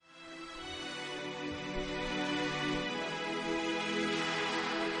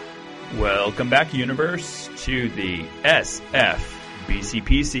Welcome back, universe, to the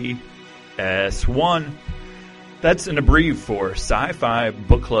SFBCPC S1. That's an abbrev for Sci-Fi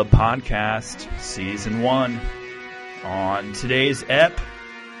Book Club Podcast, Season 1. On today's ep,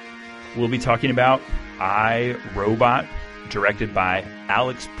 we'll be talking about I, Robot, directed by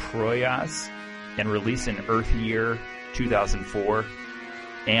Alex Proyas and released in Earth Year 2004,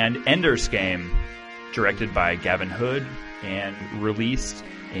 and Ender's Game, directed by Gavin Hood and released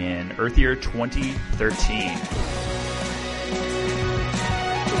in Earth Year 2013.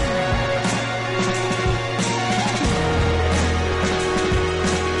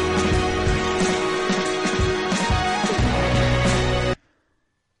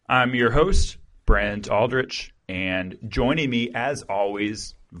 I'm your host, Brent Aldrich, and joining me, as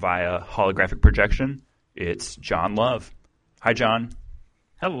always, via holographic projection, it's John Love. Hi, John.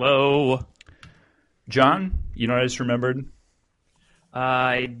 Hello. John, you know what I just remembered?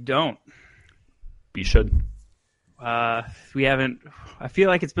 I don't. You should. We haven't. I feel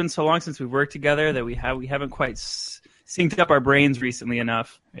like it's been so long since we've worked together that we haven't quite synced up our brains recently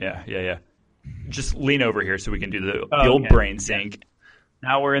enough. Yeah. Just lean over here so we can do the old brain sync.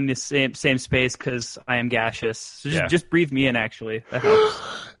 Now we're in the same space because I am gaseous. So just breathe me in. Actually, that helps.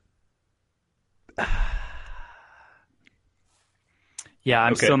 Yeah,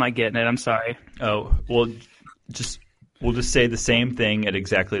 I'm still not getting it. I'm sorry. Oh, well, we'll just say the same thing at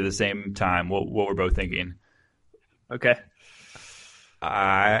exactly the same time. What we're both thinking. Okay.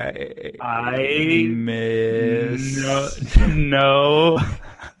 I miss no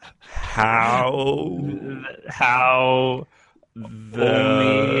how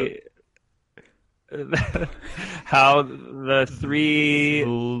the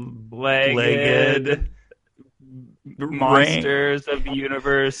three-legged monsters of the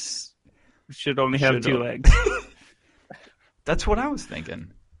universe should only have two legs. That's what I was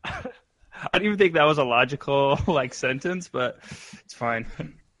thinking. I don't even think that was a logical sentence, but it's fine.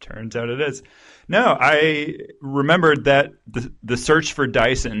 Turns out it is. No, I remembered that the search for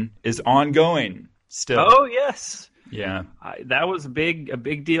Dyson is ongoing still. Oh, yes. Yeah. That was a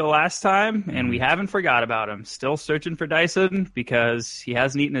big deal last time, and we haven't forgot about him. Still searching for Dyson because he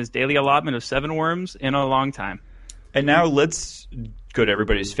hasn't eaten his daily allotment of 7 worms in a long time. And now let's go to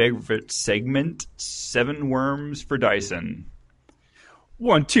everybody's favorite segment, 7 worms for Dyson.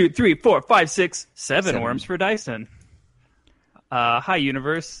 1, 2, 3, 4, 5, 6, 7 worms for Dyson. Hi,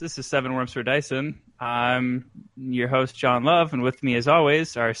 universe. This is 7 worms for Dyson. I'm your host, John Love, and with me, as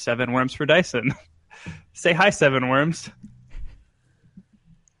always, are 7 worms for Dyson. Say hi, 7 worms.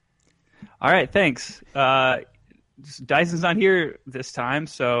 All right, thanks. Dyson's not here this time,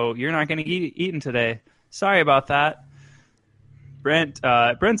 so you're not going to get eaten today. Sorry about that. Brent's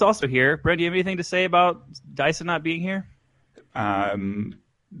also here. Brent, do you have anything to say about Dyson not being here?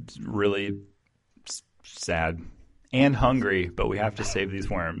 It's really sad and hungry, but we have to save these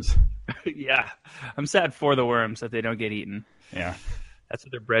worms. Yeah, I'm sad for the worms that they don't get eaten. Yeah, that's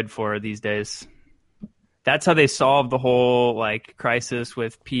what they're bred for these days. That's how they solved the whole crisis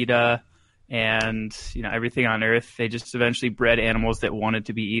with PETA and everything on Earth. They just eventually bred animals that wanted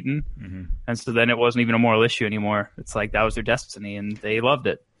to be eaten, and so then it wasn't even a moral issue anymore. It's like that was their destiny, and they loved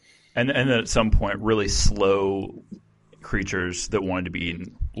it. And then at some point, really slow creatures that wanted to be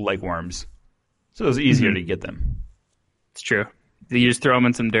eaten, like worms. So it was easier to get them. It's true. You just throw them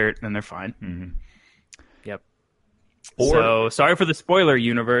in some dirt, and they're fine. Mm-hmm. Yep. So sorry for the spoiler,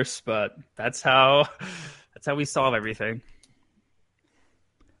 universe, but that's how we solve everything.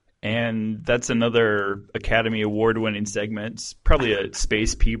 And that's another Academy Award-winning segment. It's probably a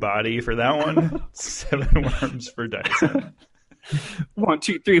Space Peabody for that one. 7 worms for Dyson. 1,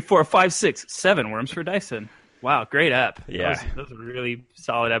 2, 3, 4, 5, 6, 7 worms for Dyson. Wow, great app. Yeah. That was a really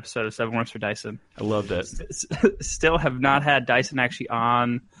solid episode of 7 worms for Dyson. I loved it. Still have not had Dyson actually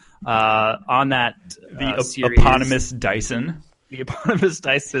on that series. Eponymous Dyson. The eponymous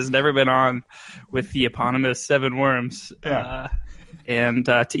Dyson has never been on with the eponymous 7 worms. Yeah. And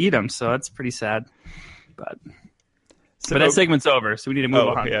to eat them, so that's pretty sad. But that segment's over, so we need to move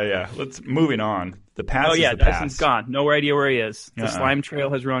on. Yeah. Moving on. The past. Oh yeah, is the Dyson's past. gone. No idea where he is. The slime trail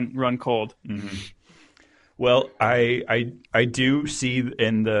has run cold. Mm-hmm. Well, I do see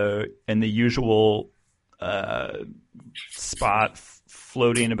in the usual spot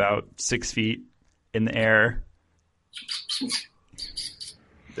floating about 6 feet in the air.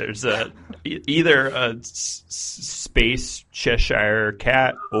 There's either a space Cheshire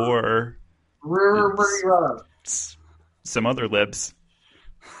cat or some other libs.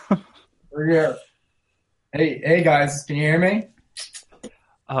 Yeah. Hey guys, can you hear me?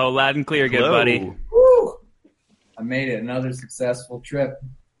 Oh, loud and clear, good buddy. Woo! I made it. Another successful trip.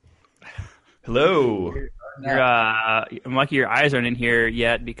 Hello. I'm lucky your eyes aren't in here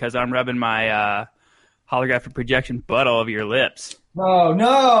yet because I'm rubbing my holographic projection butt all over your lips.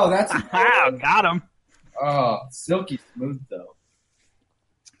 No, that's Wow, got him. oh, silky smooth though.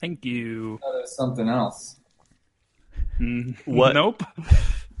 Thank you. Oh, there's something else. What? Nope.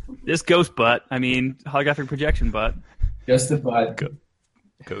 This ghost butt. I mean, holographic projection butt. Just the butt.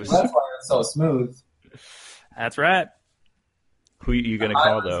 Goes. Well, that's why it's so smooth. That's right. Who you gonna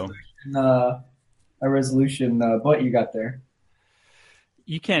call though? A resolution butt you got there.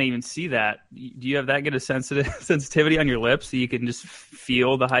 You can't even see that. Do you have that good a sensitivity on your lips so you can just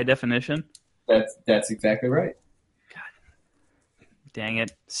feel the high definition? That's exactly right. Dang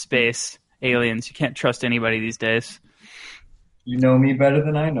it. Space. Aliens. You can't trust anybody these days. You know me better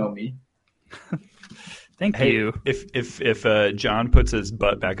than I know me. Thank Hey, you. if John puts his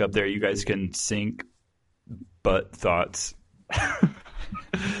butt back up there, you guys can sync butt thoughts.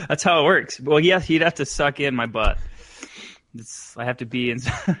 That's how it works. Well, yeah, he'd have to suck in my butt. I have to be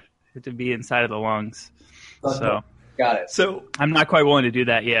inside, inside of the lungs. So Got it. So I'm not quite willing to do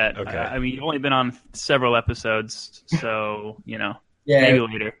that yet. Okay. I mean, you've only been on several episodes, so Yeah, maybe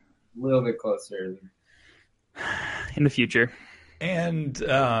later a little bit closer. in the future. and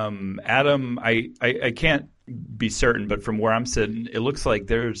Adam, I can't be certain, but from where I'm sitting, it looks like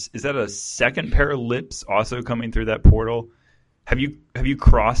is that a second pair of lips also coming through that portal? Have you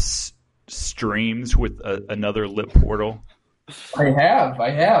crossed streams with another lip portal? I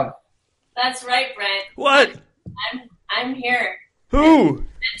have. That's right, Brent. What? I'm here. Who?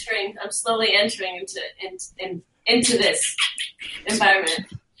 I'm slowly entering into this environment.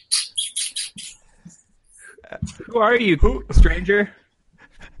 Who are you, stranger?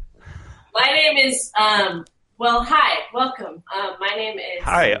 My name is well, hi, welcome. My name is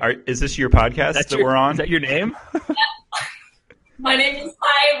Hi. Is this your podcast that we're on? Is that your name? My name is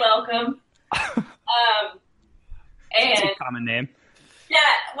Hi, welcome. It's And a common name.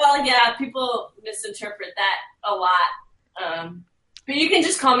 yeah, people misinterpret that a lot. But you can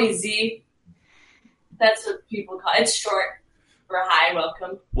just call me Z. That's what people call it. It's short for hi,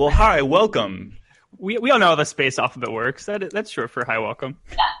 welcome. Well, hi, welcome. We all know how the space alphabet works. That's short for hi, welcome.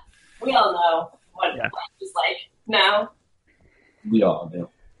 Yeah, we all know what Yeah. life is like now. We all do.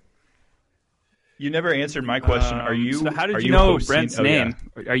 You never answered my question. Are you? So how are did you know hosting- Brent's oh, yeah. name?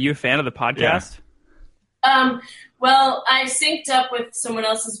 Are you a fan of the podcast? Well, I synced up with someone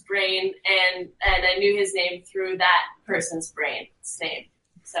else's brain, and I knew his name through that person's brain's name.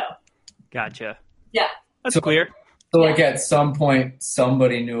 So, Gotcha. yeah. That's So- clear. So, like, at some point,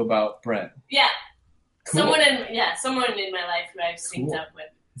 somebody knew about Brent. Yeah. Cool. Someone in my life who I've synced Cool. up with.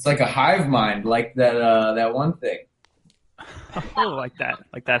 It's like a hive mind, like that one thing. Oh, like that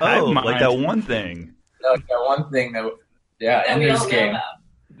Oh, hive mind. like that one thing. Like that one thing that That in we this all know game. about.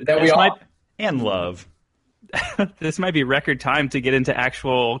 That we This all might- And love. This might be record time to get into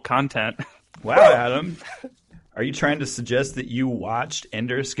actual content. Wow, Adam. Are you trying to suggest that you watched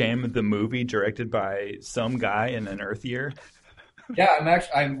Ender's Game, the movie directed by some guy in an Earth year? Yeah,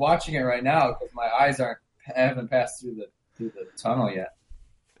 I'm watching it right now because my eyes haven't passed through the tunnel yet.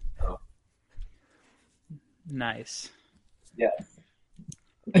 Nice. Yes.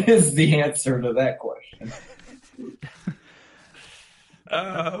 Is the answer to that question.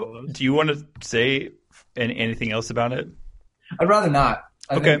 Do you want to say anything else about it? I'd rather not.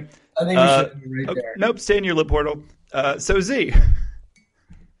 I think we should be right Okay, there. nope, stay in your lip portal. So Z,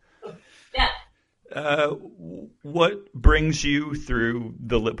 Yeah. what brings you through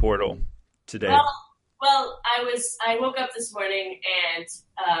the lip portal today? Well, I woke up this morning and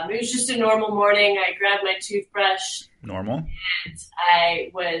it was just a normal morning. I grabbed my toothbrush Normal. and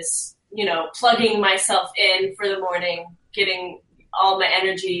I was, plugging myself in for the morning, getting all my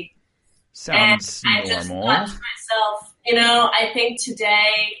energy. Sounds and I just normal. thought to myself, I think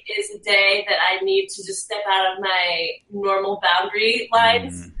today is a day that I need to just step out of my normal boundary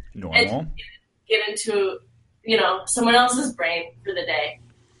lines Normal. and get into, someone else's brain for the day.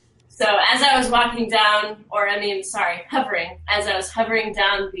 So as I was hovering, as I was hovering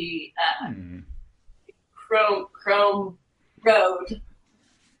down the Chrome Road,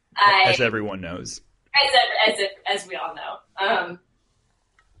 As everyone knows. as we all know,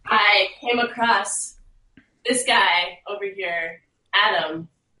 I came across this guy over here, Adam,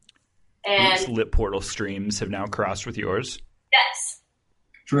 These and lip portal streams have now crossed with yours. yes,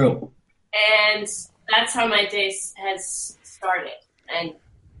 True. and that's how my day has started and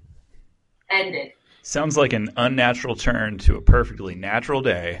ended. Sounds like an unnatural turn to a perfectly natural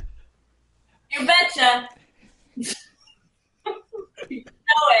day. You betcha. You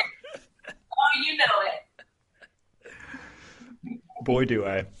know it. Oh, you know it. Boy, do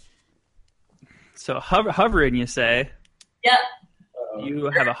I. So hovering, you say? Yep. Do you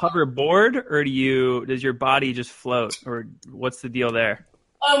have a hoverboard, or does your body just float, or what's the deal there?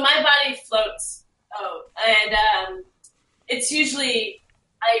 Oh, my body floats. Oh, and it's usually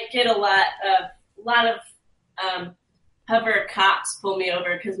I get a lot of hover cops pull me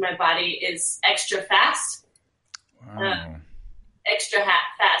over because my body is extra fast. Wow.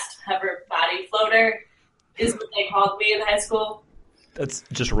 Fast hover body floater is what they called me in high school. That's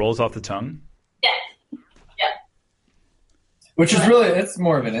just rolls off the tongue. Yeah. Which is really, it's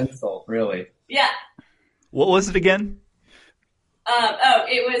more of an insult, really. Yeah. What was it again?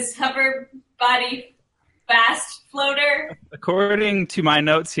 It was hover body fast floater. According to my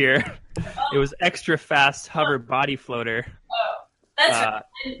notes here, it was extra fast hover body floater. Oh, that's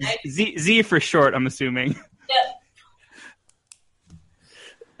right. Z for short, I'm assuming.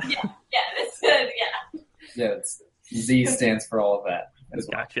 Yeah, that's good. Yeah. Yeah, Z stands for all of that as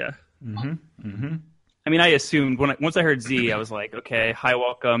well. Gotcha. Mm-hmm. Mm-hmm. I mean, I assumed once I heard Z, I was like, okay, high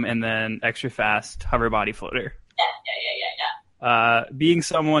welcome, and then extra fast hover body floater. Yeah. Being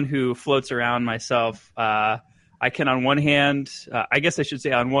someone who floats around myself, I can on one hand, I guess I should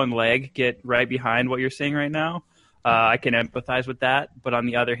say on one leg, get right behind what you're saying right now. I can empathize with that, but on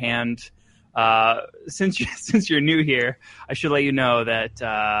the other hand, since you're new here, I should let you know that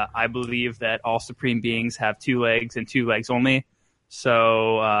I believe that all supreme beings have 2 legs and 2 legs only.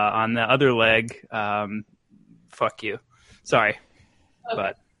 So on the other leg, fuck you. Sorry, Okay.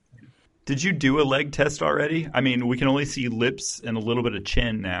 but Did you do a leg test already? I mean, we can only see lips and a little bit of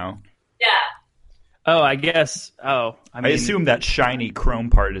chin now. Yeah. oh, I guess. Oh, I I mean, assume that shiny chrome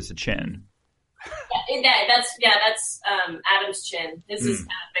part is a chin. That's Adam's chin. His is kind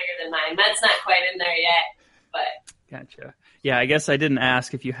of bigger than mine. Mine's not quite in there yet, but Gotcha. Yeah, I guess I didn't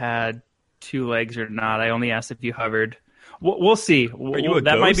ask if you had 2 legs or not. I only asked if you hovered. We'll see. you a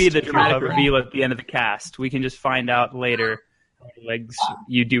That might be ghost the if you dramatic hover? reveal at the end of the cast. We can just find out later how many legs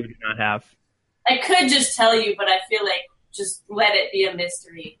you do or do not have. I could just tell you, but I feel like just let it be a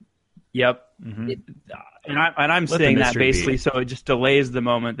mystery. Yep. Mm-hmm. And I'm Let the saying that mystery be. basically so it just delays the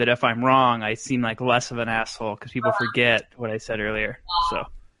moment that if I'm wrong, I seem like less of an asshole because people forget what I said earlier. So,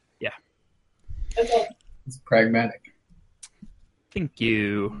 Okay. It's pragmatic. thank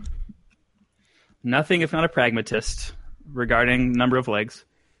you. Nothing if not a pragmatist regarding number of legs.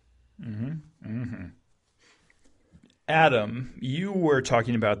 Adam, you were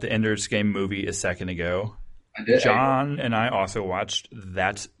talking about the Ender's Game movie a second ago. I did. John and I also watched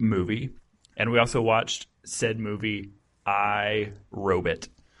that movie, and we also watched said movie, I, Robot.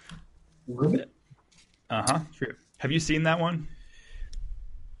 Uh-huh. True. Have you seen that one?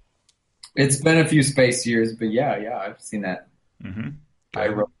 It's been a few space years, but yeah, I've seen that. Mm-hmm. I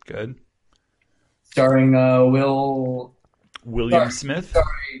Good. Robot. Good. Starring William Smith,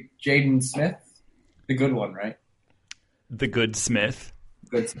 sorry, Jaden Smith. The good one, right? the good Smith.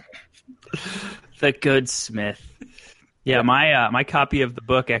 Good Smith. The Good Smith. Yeah, my copy of the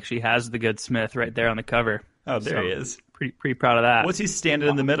book actually has the Good Smith right there on the cover. Oh, there So, he is. Pretty proud of that. What's he standing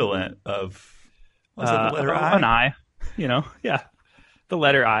in the middle of? Was that the letter I? An I. Yeah, the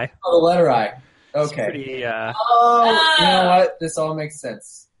letter I. Oh, the letter I. It's Okay. pretty. Oh, you know what? This all makes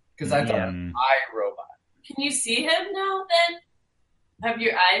sense. Because I thought Yeah. I, Robot. Can you see him now then? Have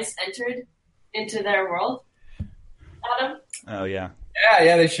your eyes entered into their world? Adam? Oh, yeah.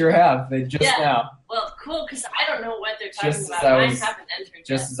 Yeah, they sure have. They just Yeah. now. Well, cool, because I don't know what they're talking Just as about. I Mine was- haven't entered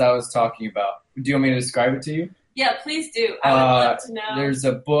Just yet. as I was talking about. Do you want me to describe it to you? Yeah, please do. I would love to know. There's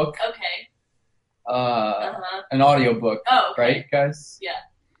a book, Okay. an audio book, Oh, okay. right, guys?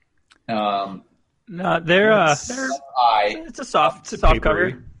 Yeah. No, they're I it's a soft It's soft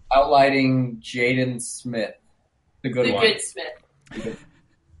papery. cover. outlining Jaden Smith, the good The one. Good Smith.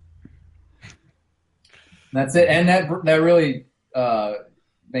 That's it, and that really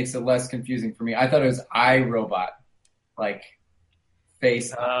makes it less confusing for me. I thought it was I, Robot, like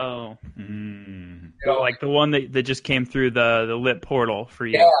face. Oh, Mm. You know, like the one that just came through the lip portal for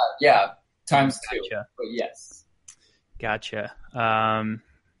you. yeah, times 2. Gotcha. But yes, Gotcha.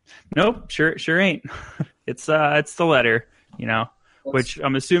 Nope, sure ain't. It's the letter, which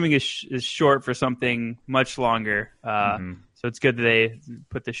I'm assuming is short for something much longer. So it's good that they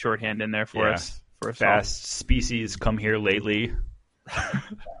put the shorthand in there for Yeah. us. For us all. Fast species come here lately.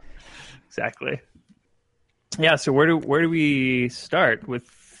 Exactly. Yeah. So where do we start with?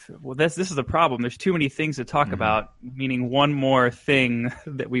 Well, this is the problem. There's too many things to talk about. Meaning one more thing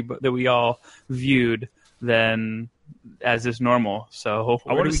that we all viewed than as is normal. So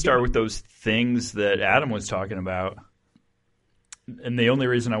I want to start with those things that Adam was talking about. And the only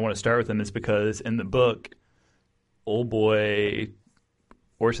reason I want to start with them is because in the book, old boy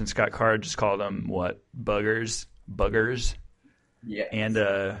Orson Scott Card just called them what? Buggers. Yeah.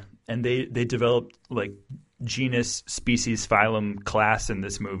 And they developed like genus, species, phylum, class in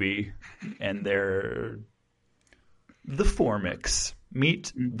this movie, and they're the Formics.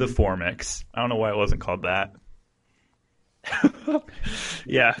 Meet the Formics. I don't know why it wasn't called that.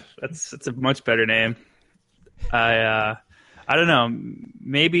 Yeah, that's a much better name. I don't know.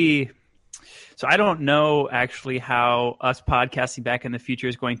 Maybe. So I don't know actually how us podcasting back in the future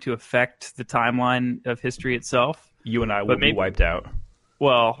is going to affect the timeline of history itself. You and I will be wiped out.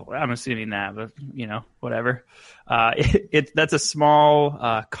 Well, I'm assuming that, but whatever. That's a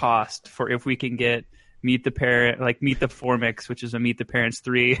small cost for if we can get Meet the Formics, which is a Meet the Parents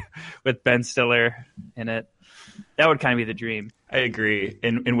 3 with Ben Stiller in it. That would kind of be the dream. I agree.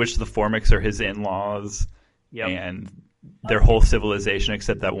 In which the Formics are his in-laws, and their whole civilization,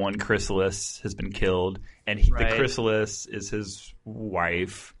 except that one chrysalis, has been killed, and the chrysalis is his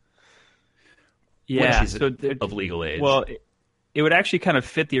wife. Yeah, when she's of legal age. Well, it would actually kind of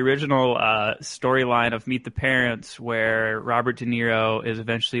fit the original storyline of Meet the Parents, where Robert De Niro is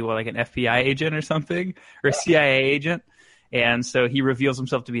eventually like an FBI agent or something, or a CIA agent. And so he reveals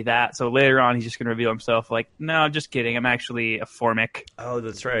himself to be that. So later on, he's just going to reveal himself like, no, just kidding. I'm actually a Formic. Oh,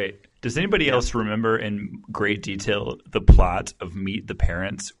 that's right. Does anybody else remember in great detail the plot of Meet the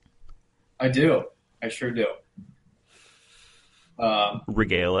Parents? I do. I sure do.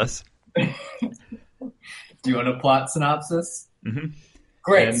 Regale us. Do you want a plot synopsis? Mm-hmm.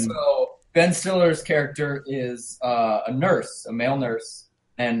 Great. So Ben Stiller's character is a nurse, a male nurse.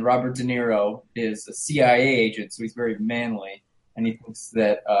 And Robert De Niro is a CIA agent, so he's very manly, and he thinks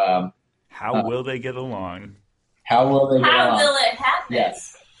that how will they get along? How will they get along? How will it happen?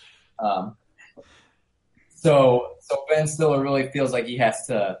 Yes. So Ben Stiller really feels like he has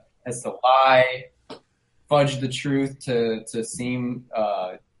to lie, fudge the truth to seem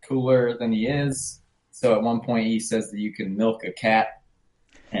cooler than he is. So at one point he says that you can milk a cat,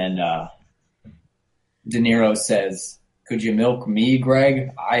 and De Niro says, "Could you milk me,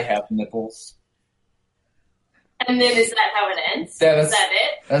 Greg? I have nipples." And then is that how it ends? Yeah, is that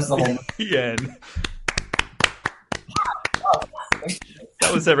it? That's the whole. Yeah.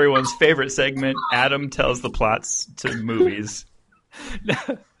 That was everyone's favorite segment. Adam tells the plots to movies.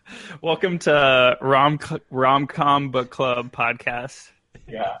 Welcome to Rom-Com Book Club podcast.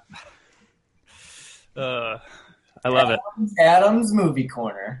 Yeah. I love it. Adam's Movie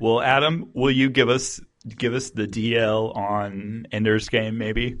Corner. Well, Adam, will you give us the DL on Ender's Game,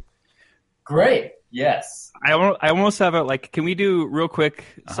 maybe? Great. Yes. I almost have it. Like, can we do real quick?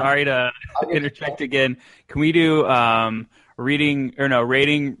 Sorry to interject again. Can we do rating Rainbow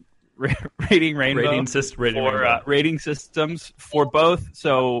rating systems for both?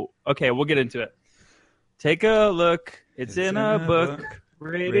 So okay, we'll get into it. Take a look. It's in a book.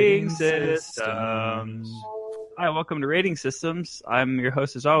 Rating systems. Hi, welcome to Rating Systems. I'm your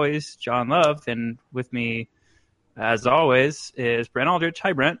host, as always, John Love, and with me, as always, is Brent Aldrich.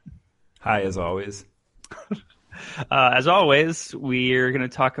 Hi, Brent. Hi, as always. As always, we're going to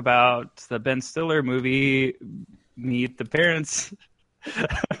talk about the Ben Stiller movie, Meet the Parents,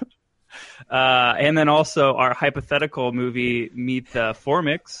 and then also our hypothetical movie, Meet the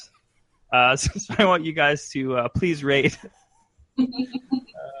Formics. So I want you guys to please rate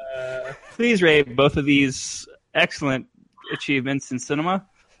both of these excellent achievements in cinema.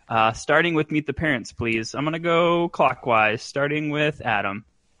 Starting with Meet the Parents, please. I'm going to go clockwise, starting with Adam.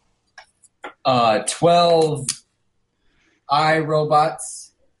 12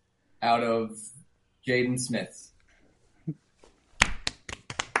 iRobots out of Jaden Smith.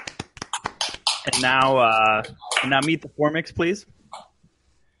 And now Meet the Formics, please.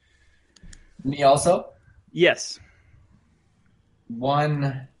 Me also? Yes.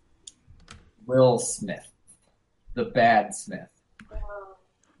 1 Will Smith. The bad Smith.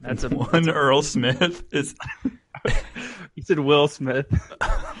 That's one Earl Smith. You said Will Smith.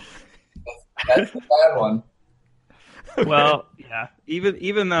 That's the bad one. Well, yeah.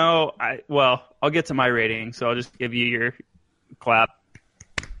 Even though I'll get to my rating, so I'll just give you your clap.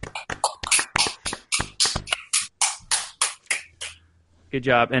 Good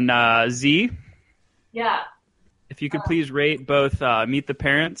job. And Z? Yeah. If you could please rate both Meet the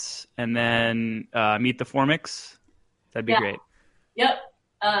Parents and then Meet the Formics, that'd be great. Yep.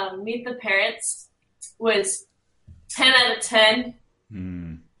 Meet the Parents was 10 out of 10.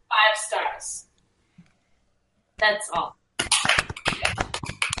 5 stars. That's all.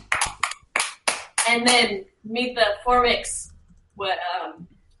 And then Meet the Formics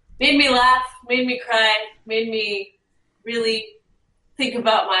made me laugh, made me cry, made me really think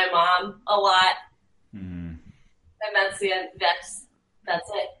about my mom a lot. And that's the end. That's That's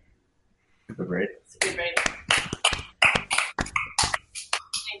it. Good rating. It's a good rating.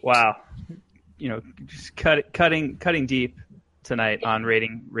 Wow. Just cutting deep tonight on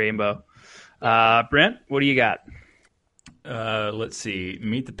rating Rainbow. Brent, what do you got? Let's see.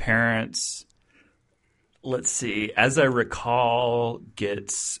 Meet the Parents. Let's see. As I recall,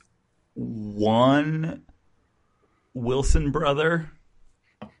 gets one Wilson brother.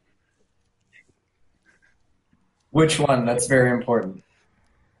 Which one? That's very important.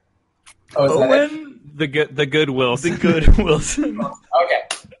 Oh, is that it? Owen, The good Wilson. the good Wilson. Okay.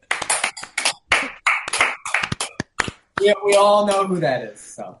 Yeah, we all know who that is.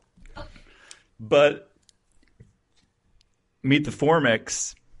 So But Meet the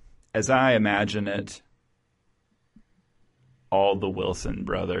Formix, as I imagine it, all the Wilson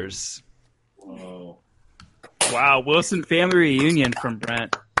brothers. whoa. Wow, Wilson family reunion from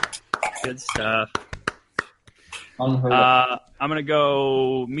Brent. Good stuff. Unheard of. I'm gonna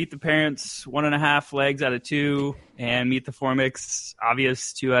go Meet the Parents 1.5 legs out of 2, and Meet the Formix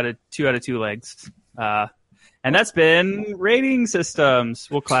obvious 2 out of 2 legs. And that's been rating systems.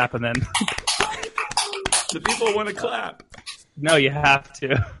 We'll clap and then. The people want to clap. No, you have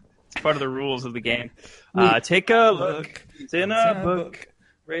to. It's part of the rules of the game. Take a look. It's in a book.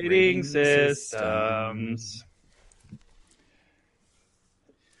 Rating systems.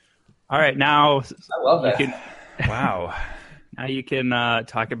 All right, now I love that. Wow. now you can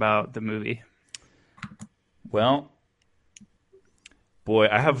talk about the movie. Well, boy,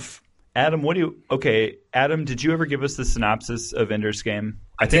 I have Adam. Adam, did you ever give us the synopsis of Ender's Game?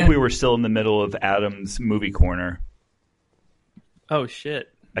 I think did. we were still in the middle of Adam's movie corner. Oh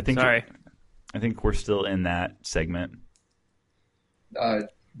shit! Sorry. I think we're still in that segment. Do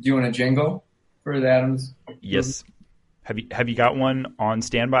you want a jingle for the Adams? Yes. Have you got one on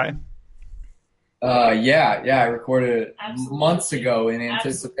standby? Yeah. I recorded it Absolutely. months ago in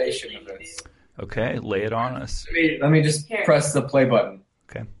anticipation of Absolutely, this. Okay, lay it on us. Let me just Here. press the play button.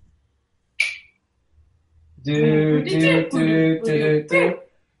 Okay. Do, do, do, do, do.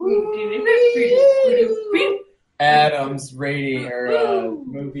 Adams rating or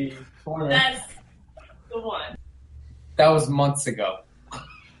movie corner. That's the one. That was months ago.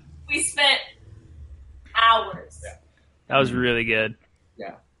 We spent hours. Yeah. That was really good.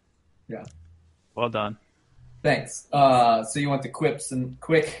 Yeah. Well done. Thanks. So you want the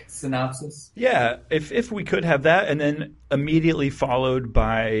quick synopsis? Yeah, if we could have that, and then immediately followed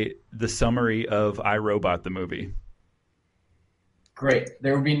by the summary of I, Robot the movie. Great.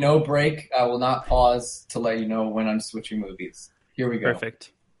 There will be no break. I will not pause to let you know when I'm switching movies. Here we go.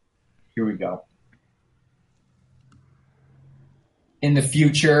 Perfect. Here we go. In the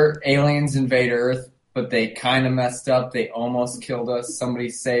future, aliens invade Earth, but they kind of messed up. They almost killed us. Somebody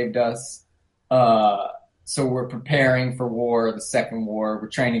saved us. So we're preparing for war, the second war. We're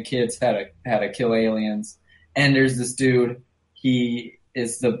training kids how to kill aliens. And there's this dude. He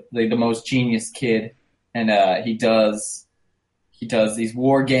is the most genius kid, and he does these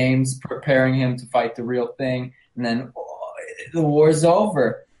war games, preparing him to fight the real thing. And then the war's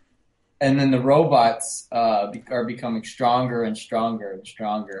over. And then the robots are becoming stronger and stronger and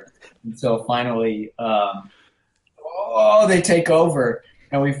stronger until finally, they take over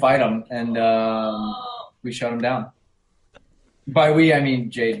and we fight them and we shut them down. By we, I mean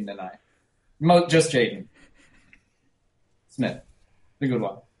Jaden and I. Just Jaden Smith, the good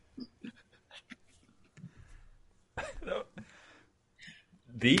one.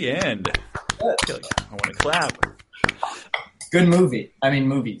 The end. I want to clap. Good movie. I mean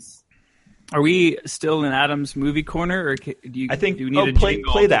movies. Are we still in Adam's movie corner, or do you? I think. do we need a Play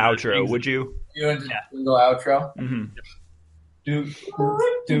jingle the to outro, things? would you? You want to jingle outro? Mm-hmm. Do.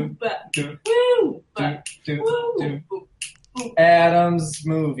 Adam's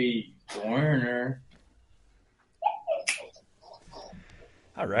movie corner.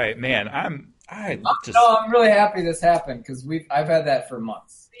 All right, man. I'm really happy this happened because I've had that for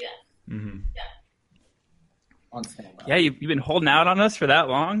months. Yeah. Mm-hmm. On standby. Yeah, you've been holding out on us for that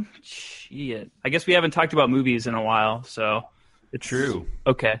long. Shit. I guess we haven't talked about movies in a while, so it's True.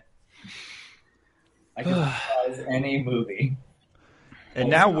 Okay. I can surprise any movie. And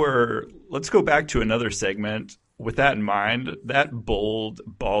now let's go back to another segment. With that in mind, that bold,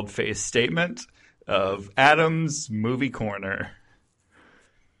 bald-faced statement of Adam's Movie Corner.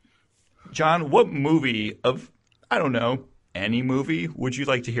 John, what movie of, I don't know, any movie would you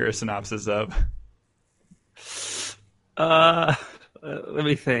like to hear a synopsis of? Let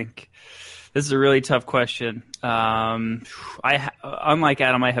me think. This is a really tough question. Unlike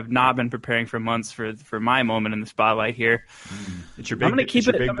Adam, I have not been preparing for months for my moment in the spotlight here. It's your big. I'm going to keep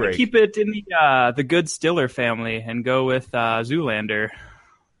it. Big I'm break. going to keep it in the good Stiller family and go with Zoolander.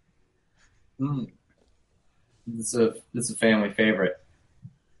 This is a family favorite.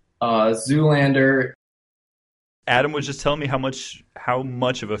 Zoolander. Adam was just telling me how much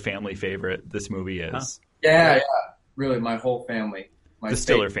of a family favorite this movie is. Huh. Yeah. Really, my whole family. The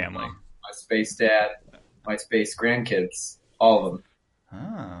Stiller family. My space dad, my space grandkids, all of them.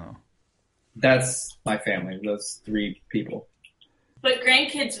 Oh. That's my family, those 3 people. But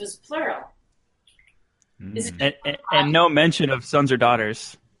grandkids was plural. Is it And no mention of sons or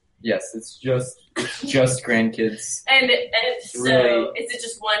daughters. Yes, it's just grandkids. and so Really- is it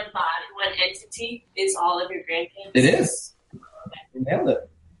just one body, one entity? Is all of your grandkids? It is. You nailed it.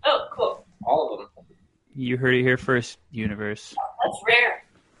 Oh, cool. All of them. You heard it here first, universe. That's rare.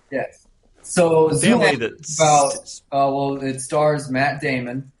 Yes. So Family Zoolander that's about it stars Matt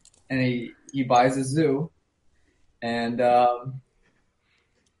Damon, and he buys a zoo, and so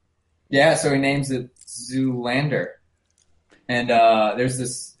he names it Zoolander, and there's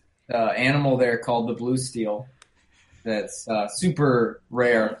this animal there called the blue steel that's super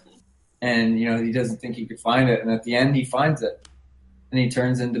rare, and he doesn't think he could find it, and at the end he finds it, and he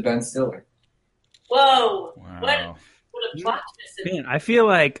turns into Ben Stiller. Whoa. Wow. What a plot twist. Man, I feel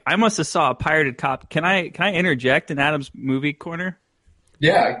like I must have saw a pirated copy. Can I interject in Adam's movie corner?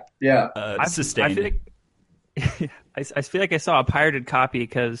 Yeah. Sustained. I feel like I saw a pirated copy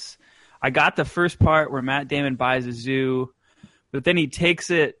because I got the first part where Matt Damon buys a zoo, but then he takes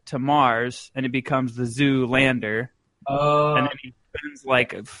it to Mars and it becomes the Zoolander, and then he spends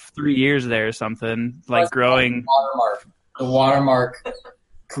like 3 years there or something, like growing. The watermark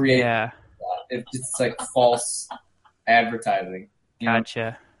created. Yeah, It's like false advertising.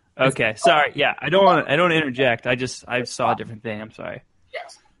 gotcha. Okay, sorry. Yeah, I don't interject. I saw a different thing. I'm sorry.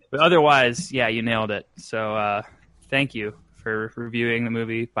 Yes. But otherwise, yeah, you nailed it. So thank you for reviewing the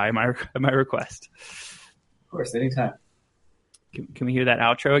movie by my request. Of course, anytime. Can we hear that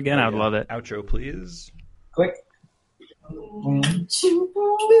outro again? I would love it. Outro, please. Click.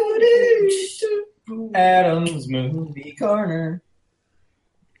 Adam's Movie Corner.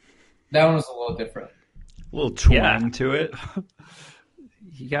 That one was a little different. A little twang Yeah. to it.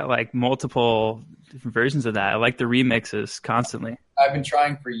 You got like multiple different versions of that. I like the remixes constantly. I've been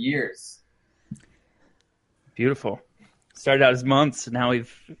trying for years. Beautiful. Started out as months, and now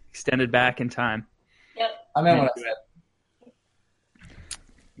we've extended back in time Yep. I meant what I said.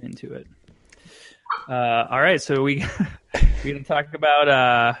 into it. All right, so we gonna talk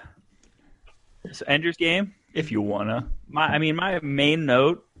about so Ender's Game. If you wanna. My main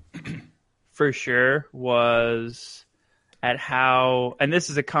note for sure was at how, and this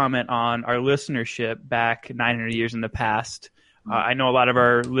is a comment on our listenership back 900 years in the past. I know a lot of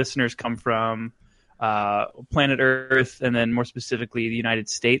our listeners come from planet Earth, and then more specifically the United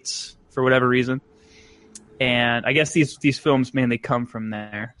States for whatever reason. And I guess these films mainly come from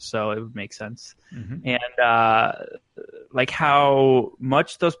there, so it would make sense. Mm-hmm. And like how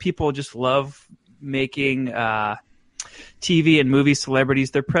much those people just love making TV and movie celebrities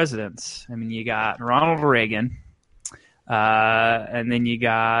their presidents. I mean, you got Ronald Reagan, and then you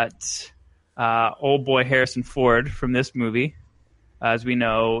got old boy Harrison Ford from this movie, as we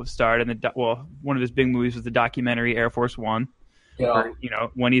know, starred in one of his big movies was the documentary Air Force One. Where,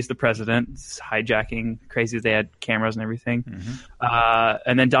 when he's the president, it's hijacking, crazy. They had cameras and everything. Mm-hmm.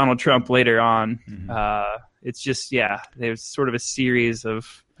 And then Donald Trump later on. Mm-hmm. It's just, there's sort of a series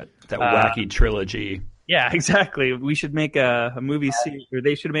of that wacky trilogy. Yeah, exactly. We should make a movie series, or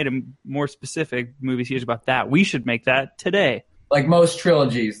they should have made a more specific movie series about that. We should make that today. Like most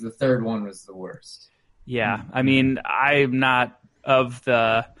trilogies, the third one was the worst. Yeah, I mean, I'm not of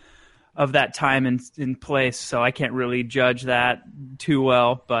that time in place, so I can't really judge that too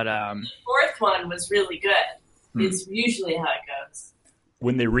well. But The fourth one was really good. It's usually how it goes.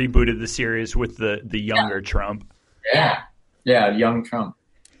 When they rebooted the series with the younger Trump. Yeah, young Trump.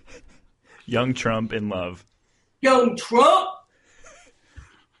 Young Trump in love. Young Trump.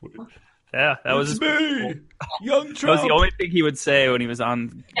 yeah, that was me, young Trump. That was the only thing he would say when he was on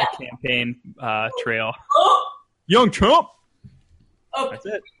the campaign trail. Oh, Young Trump. oh, That's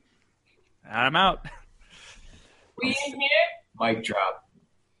it. I'm out. we in here? Mic drop.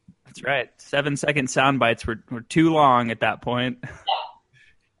 That's right. 7-second sound bites were too long at that point.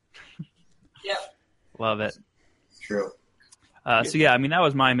 Yep. Love it. It's true. So yeah, I mean, that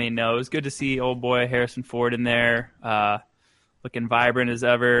was my main note. It was good to see old boy Harrison Ford in there, looking vibrant as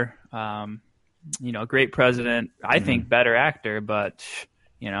ever. Great president. I think better actor, but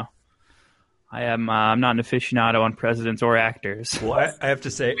I'm not an aficionado on presidents or actors. Well, I have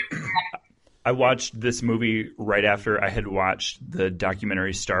to say, I watched this movie right after I had watched the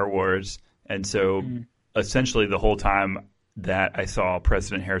documentary Star Wars, and so essentially the whole time that I saw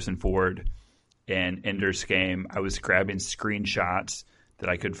President Harrison Ford in Ender's Game, I was grabbing screenshots that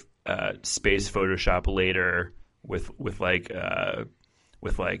I could space Photoshop later with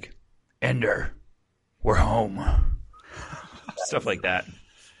Ender, we're home, stuff like that.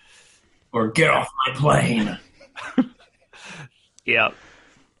 Or get off my plane. Yeah.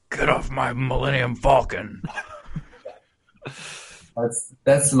 Get off my Millennium Falcon.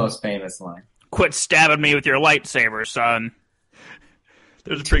 That's the most famous line. Quit stabbing me with your lightsaber, son.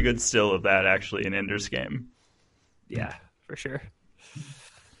 There's a pretty good still of that actually in Ender's Game. Yeah, for sure.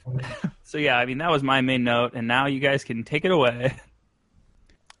 So yeah, I mean that was my main note, and now you guys can take it away.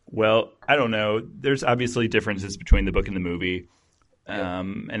 Well, I don't know. There's obviously differences between the book and the movie.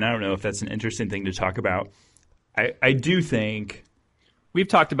 And I don't know if that's an interesting thing to talk about. I do think... We've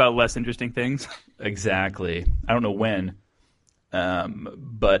talked about less interesting things. Exactly. I don't know when.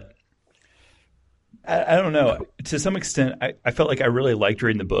 But I don't know. To some extent, I felt like I really liked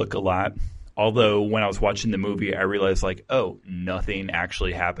reading the book a lot. Although when I was watching the movie, I realized like, oh, nothing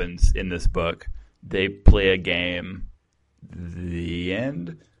actually happens in this book. They play a game. The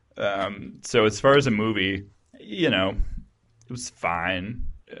end. So as far as a movie, you know... It was fine,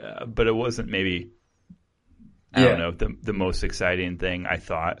 but it wasn't maybe, I don't know, the most exciting thing I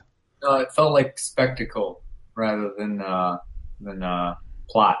thought. No, it felt like spectacle rather than plot.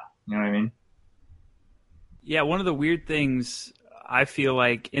 You know what I mean? Yeah, one of the weird things I feel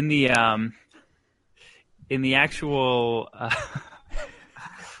like in the actual,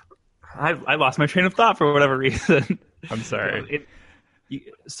 I lost my train of thought for whatever reason. I'm sorry.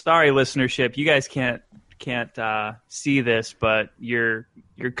 Sorry, listenership. You guys can't see this, but your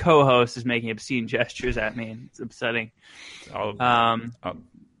co-host is making obscene gestures at me. It's upsetting.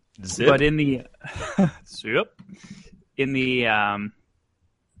 Zip. But in the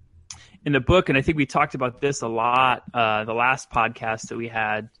in the book, and I think we talked about this a lot. The last podcast that we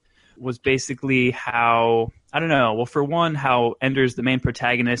had was basically how, I don't know. Well, for one, how Ender's the main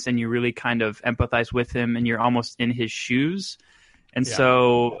protagonist, and you really kind of empathize with him, and you're almost in his shoes. And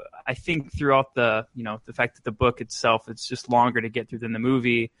so I think throughout the fact that the book itself, it's just longer to get through than the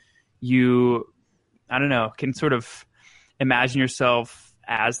movie, you, I don't know, can sort of imagine yourself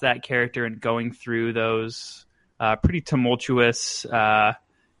as that character and going through those pretty tumultuous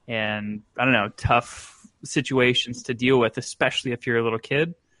and, I don't know, tough situations to deal with, especially if you're a little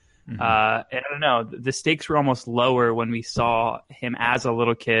kid. Mm-hmm. And I don't know, the stakes were almost lower when we saw him as a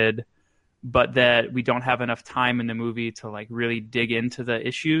little kid, but that we don't have enough time in the movie to like really dig into the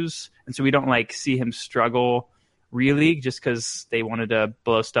issues. And so we don't like see him struggle really just because they wanted to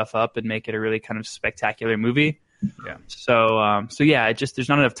blow stuff up and make it a really kind of spectacular movie. Yeah. So yeah, it just, there's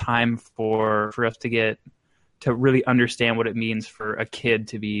not enough time for us to really understand what it means for a kid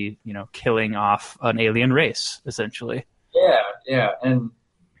to be, killing off an alien race, essentially. Yeah. And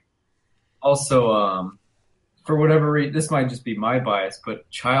also, for whatever reason, this might just be my bias, but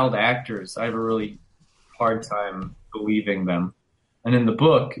child actors, I have a really hard time believing them. And in the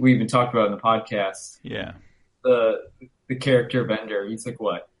book, we even talked about it in the podcast. Yeah. The character of Ender, he's like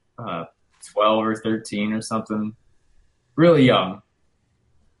what, 12 or 13 or something, really young,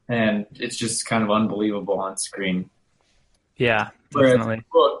 and it's just kind of unbelievable on screen. Yeah, whereas definitely. in the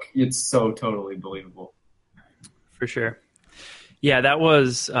book, it's so totally believable. For sure. Yeah, that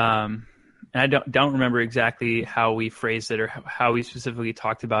was. And I don't remember exactly how we phrased it or how we specifically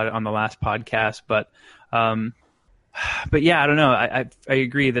talked about it on the last podcast, but yeah, I don't know. I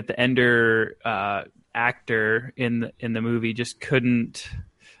agree that the Ender actor in the movie just couldn't.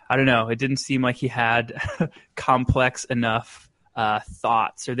 I don't know. It didn't seem like he had complex enough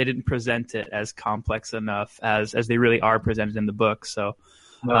thoughts, or they didn't present it as complex enough as they really are presented in the book. So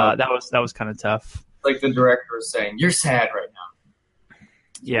that was kind of tough. Like the director was saying, "You're sad right now."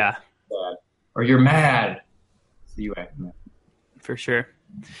 Yeah. Sad. Or you're mad. So you act mad. For sure.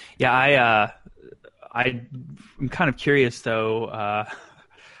 Yeah, I'm kind of curious though.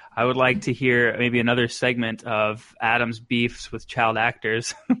 I would like to hear maybe another segment of Adam's beefs with child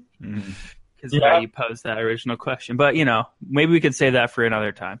actors. Because you posed that original question. But, maybe we could save that for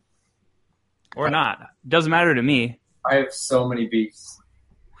another time. Or not. Doesn't matter to me. I have so many beefs.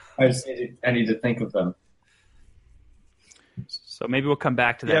 I need to think of them. So maybe we'll come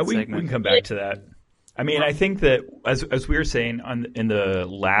back to that segment. We can come back to that. I mean, I think that, as we were saying in the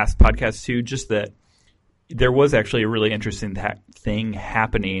last podcast too, just that there was actually a really interesting thing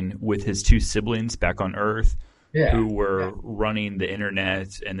happening with his two siblings back on Earth, who were running the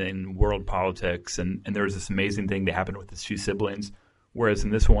internet and then world politics, and there was this amazing thing that happened with his two siblings. Whereas in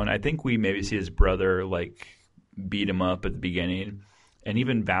this one, I think we maybe see his brother like beat him up at the beginning, and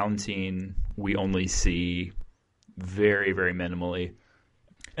even Valentine we only see very, very minimally.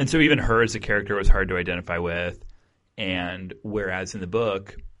 And so even her as a character was hard to identify with. And whereas in the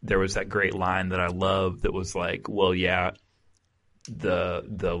book, there was that great line that I love that was like, well, yeah, the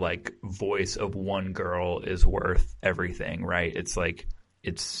like voice of one girl is worth everything, right? It's like,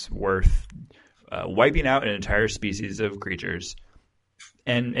 it's worth wiping out an entire species of creatures.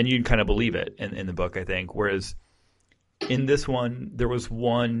 And you kind of believe it in the book, I think. Whereas in this one, there was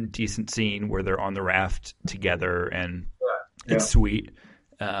one decent scene where they're on the raft together, and it's sweet.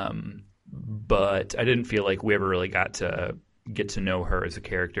 But I didn't feel like we ever really got to get to know her as a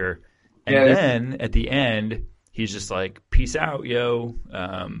character. And then at the end, he's just like, peace out, yo.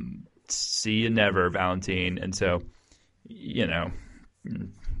 See you never, Valentine. And so, you know,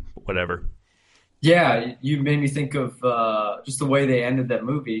 whatever. Yeah, you made me think of just the way they ended that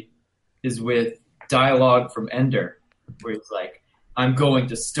movie is with dialogue from Ender, where he's like, I'm going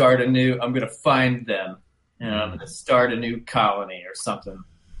to find them, and I'm going to start a new colony or something.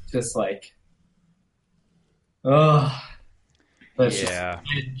 Just like, that's just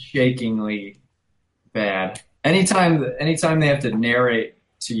head-shakingly bad. Anytime they have to narrate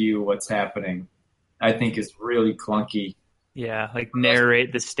to you what's happening, I think is really clunky. Yeah, like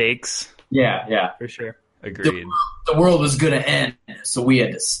narrate the stakes. Yeah. For sure. Agreed. The world was going to end, so we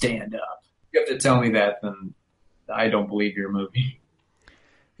had to stand up. You have to tell me that, then I don't believe your movie.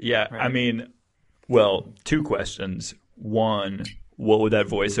 Yeah, right. I mean, two questions. One, what would that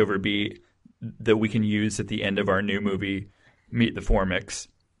voiceover be that we can use at the end of our new movie, Meet the Formics?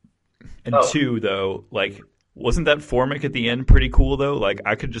 And two, though, like, wasn't that Formic at the end pretty cool, though? Like,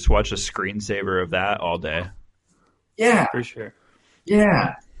 I could just watch a screensaver of that all day. Yeah. For sure.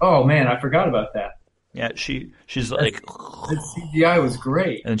 Yeah. Oh, man, I forgot about that. Yeah, she's like... That CGI was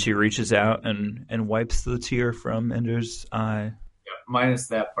great. And she reaches out and wipes the tear from Ender's eye. Yeah, minus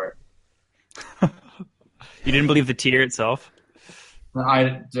that part. You didn't believe the tear itself?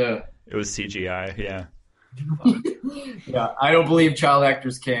 It was CGI, yeah. Yeah, I don't believe child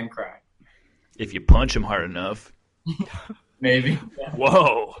actors can cry. If you punch them hard enough. Maybe. Yeah.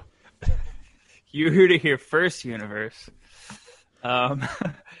 Whoa. You heard it here first, universe. So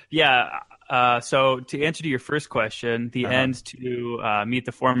to answer to your first question, the end to Meet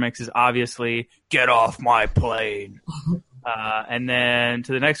the Formics is obviously get off my plane. And then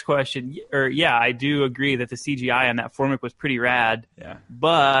to the next question, I do agree that the CGI on that Formic was pretty rad. Yeah.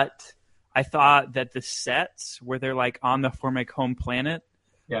 But I thought that the sets where they're like on the Formic home planet,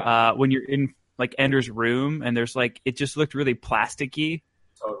 when you're in like Ender's room and there's like, it just looked really plasticky.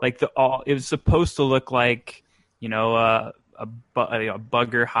 Totally. Like it was supposed to look like, you know, a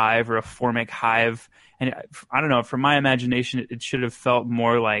bugger hive or a Formic hive. And I don't know, from my imagination, it should have felt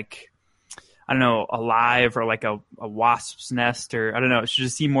more like, I don't know, alive or like a wasp's nest, or I don't know. It should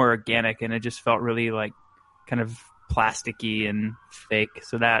just seem more organic, and it just felt really like kind of plasticky and fake.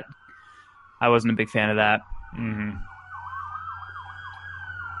 So that I wasn't a big fan of that. Mm-hmm.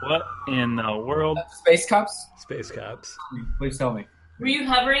 What in the world? Space Cops? Space Cops. Please tell me. Were you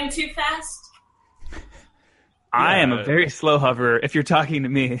hovering too fast? I am a very slow hoverer, if you're talking to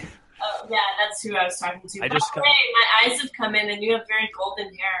me. Oh, yeah, that's who I was talking to. My eyes have come in, and you have very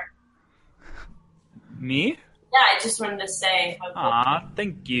golden hair. Me? Yeah, I just wanted to say. Aw,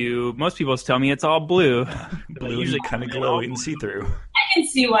 thank you. Most people tell me it's all blue. Blue usually kind of glowy and see-through. I can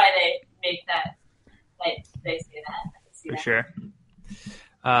see why they make that. Like, they say that. I can see For that. sure.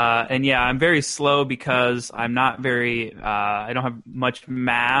 And yeah, I'm very slow because I'm not very, I don't have much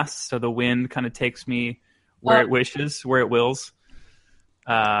mass, so the wind kind of takes me where it wishes, where it wills.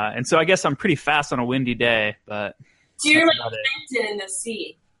 And so I guess I'm pretty fast on a windy day, but... So you're like Plankton in the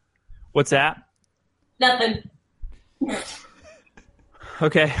sea. What's that? Nothing.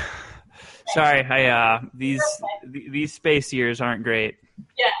 Okay. Sorry, these space years aren't great.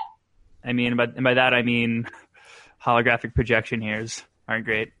 Yeah. I mean, by that I mean holographic projection years aren't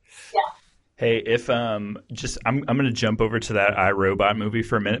great. Yeah. Hey, if I'm going to jump over to that iRobot movie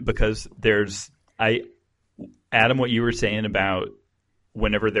for a minute, because Adam, what you were saying about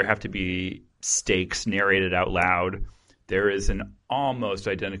whenever there have to be stakes narrated out loud, there is an almost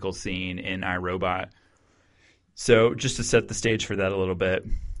identical scene in iRobot. So just to set the stage for that a little bit,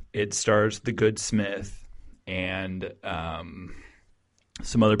 it stars the Good Smith and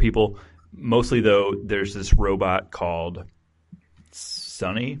some other people. Mostly, though, there's this robot called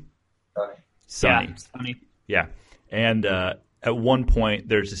Sunny. Sunny. Yeah. And at one point,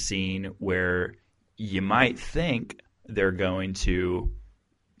 there's a scene where you might think they're going to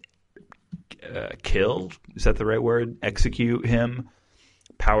kill, is that the right word? Execute him,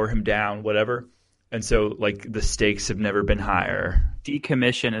 power him down, whatever. And so, like, the stakes have never been higher.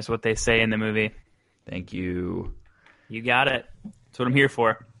 Decommission is what they say in the movie. Thank you. You got it. That's what I'm here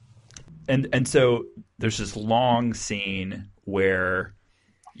for. And so there's this long scene where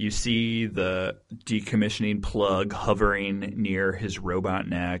you see the decommissioning plug hovering near his robot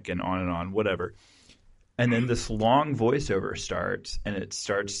neck and on, whatever. And then this long voiceover starts, and it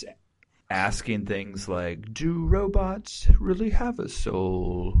starts asking things like, do robots really have a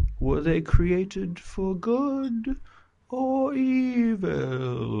soul? Were they created for good or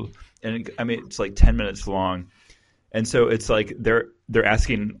evil? And I mean, it's like 10 minutes long. And so it's like they're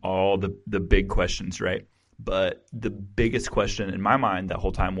asking all the big questions, right? But the biggest question in my mind that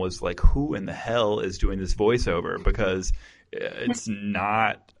whole time was like, who in the hell is doing this voiceover? Because it's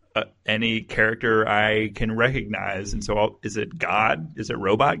not any character I can recognize. And so is it God? Is it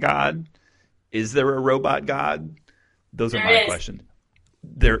Robot God? Is there a robot God? Those are my questions.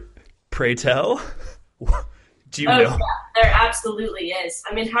 Pray tell? Do you know? Yeah, there absolutely is.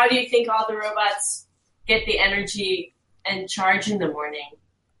 I mean, how do you think all the robots get the energy and charge in the morning?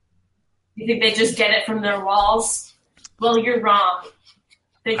 You think they just get it from their walls? Well, you're wrong.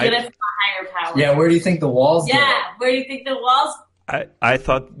 They get it from a higher power. Yeah, where do you think the walls get it? Yeah, where do you think the walls? I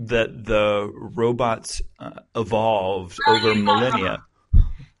thought that the robots evolved over millennia.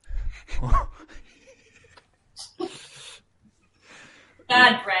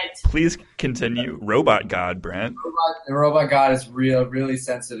 God, Brent. Please continue. Robot God, Brent. The robot God is really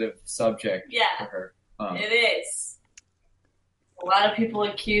sensitive subject for her. It is. A lot of people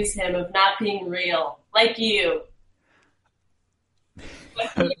accuse him of not being real, like you.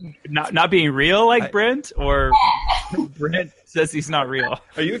 Not being real like Brent, or Brent says he's not real.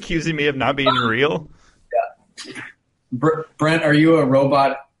 Are you accusing me of not being real? Yeah. Brent, are you a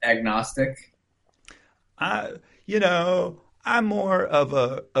robot agnostic? I'm more of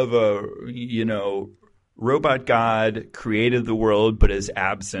a robot God created the world but is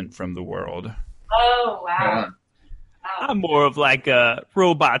absent from the world. Oh, wow. Yeah. I'm more of like a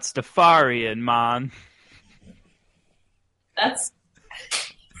robot Stafarian, man. That's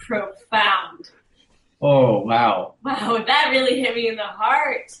profound. Oh, wow. Wow, that really hit me in the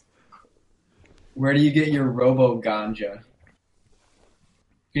heart. Where do you get your robo ganja?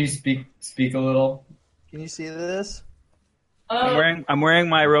 Can you speak a little? Can you see this? I'm wearing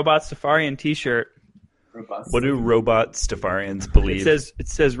my Robot Stafarian T-shirt. Robots. What do robot Stafarians believe? It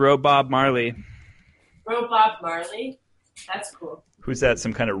says Robob Marley. Robob Marley? That's cool. Who's that?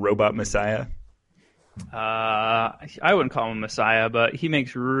 Some kind of robot messiah? I wouldn't call him a messiah, but he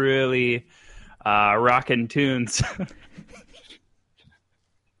makes really rockin' tunes. Can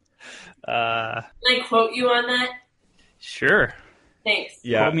I quote you on that? Sure. Thanks.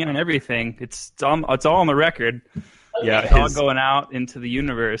 Yeah. Quote me on everything. It's all on the record. Okay. Yeah, It's all going out into the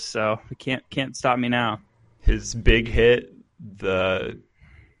universe, so you can't stop me now. His big hit, the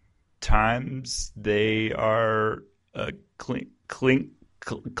times they are clink, clank,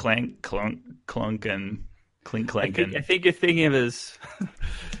 clunk, and clink, clank. I think you're thinking of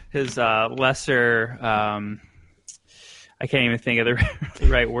his lesser. I can't even think of the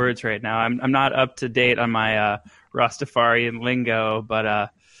right words right now. I'm not up to date on my Rastafarian lingo,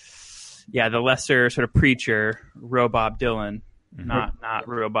 but yeah, the lesser sort of preacher, Robob Dylan, not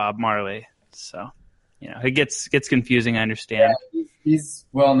Robob Marley. So, it gets confusing. I understand. Yeah, he's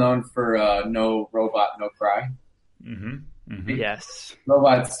well known for no robot, no cry. Mm-hmm. Mm-hmm. Yes.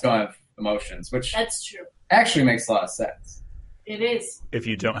 Robots don't have emotions, which That's true. actually makes a lot of sense. It is. If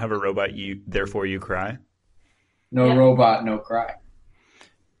you don't have a robot, therefore you cry. No robot, no cry.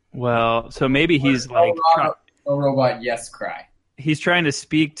 Well, so maybe he's like no robot, yes, cry. he's trying to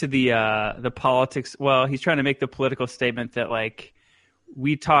speak to the politics. Well, he's trying to make the political statement that like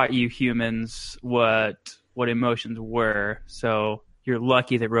we taught you humans what emotions were, so you're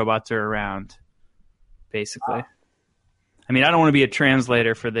lucky that robots are around. Basically, I mean, I don't want to be a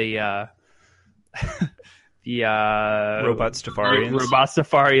translator for the Robot Stafarians. Robot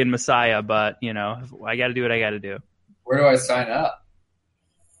Stafarian Messiah, but I got to do what I got to do. Where do I sign up?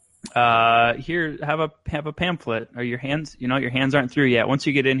 Here, have a pamphlet. Or your hands? Your hands aren't through yet. Once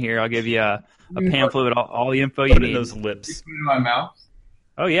you get in here, I'll give you a pamphlet with all the info you Put it in need. those lips. Put it in my mouth.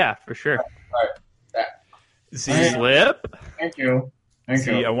 Oh yeah, for sure. All right. See, Slip. Thank you. Thank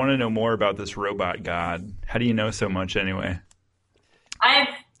you. I want to know more about this robot god. How do you know so much anyway? I've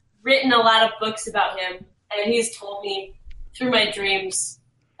written a lot of books about him, and he's told me through my dreams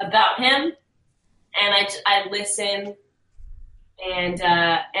about him, and I listen,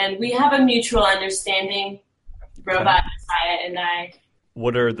 and we have a mutual understanding, Robot Messiah and I.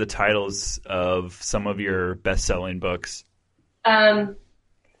 What are the titles of some of your best-selling books?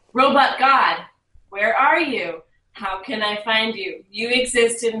 Robot God, where are you? How can I find you? You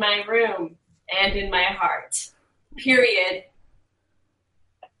exist in my room and in my heart. Period.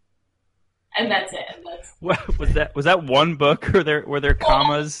 And that's it. Was that one book, or were there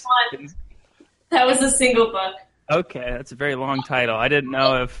commas? That was a single book. Okay, that's a very long title. I didn't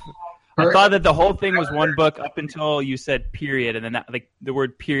know if I thought that the whole thing was one book up until you said period, and then the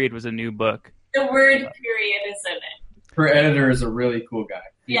word period was a new book. The word period is in it. Her editor is a really cool guy.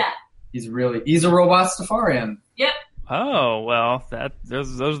 He's a robot Stafarian. Yep. Oh well,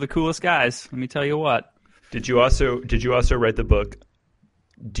 those are the coolest guys. Let me tell you what. Did you also write the book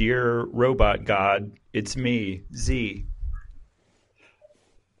Dear Robot God, It's Me, Z?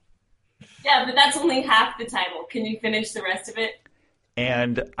 Yeah, but that's only half the title. Can you finish the rest of it?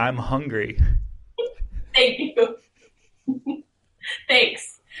 And I'm hungry. Thank you.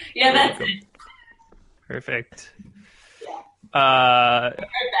 Thanks. Yeah, that's it. Perfect. Yeah. I heard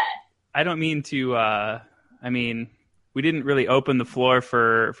that. I don't mean to. We didn't really open the floor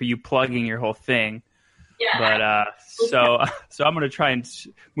for you plugging your whole thing. Yeah. But so I'm going to try and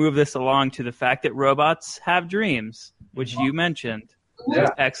move this along to the fact that robots have dreams, which you mentioned. Yeah.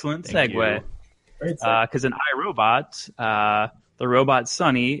 Excellent Thank segue. You. Because in iRobot, the robot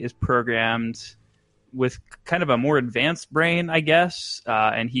Sonny is programmed with kind of a more advanced brain, I guess,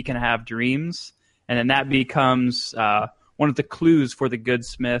 and he can have dreams. And then that becomes one of the clues for the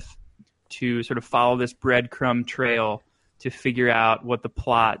Goodsmith to sort of follow this breadcrumb trail to figure out what the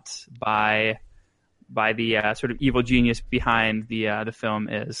plot by the sort of evil genius behind the film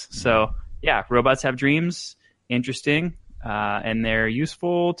is. So, yeah, robots have dreams. Interesting. And they're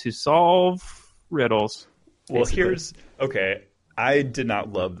useful to solve riddles. Well, okay. I did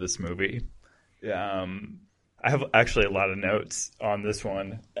not love this movie. I have actually a lot of notes on this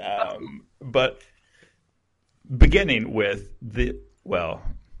one. But beginning with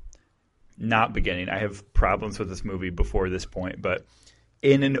not beginning. I have problems with this movie before this point, but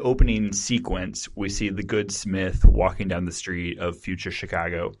in an opening sequence, we see the Goodsmith walking down the street of future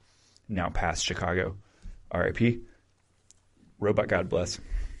Chicago, now past Chicago. R.I.P. Robot God bless.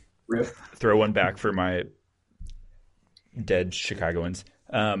 Rip. Throw one back for my dead Chicagoans.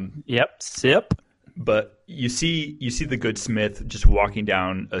 Yep, sip. But you see the Goodsmith just walking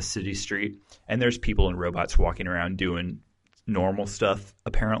down a city street, and there's people and robots walking around doing normal stuff,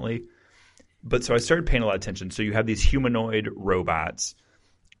 apparently. But so I started paying a lot of attention. So you have these humanoid robots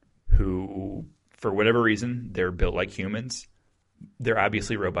who, for whatever reason, they're built like humans. They're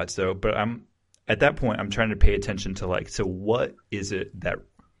obviously robots, though. But at that point, I'm trying to pay attention to so what is it that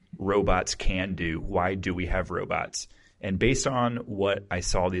robots can do? Why do we have robots? And based on what I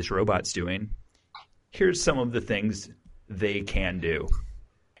saw these robots doing, here's some of the things they can do.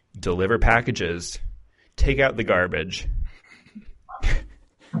 Deliver packages, take out the garbage,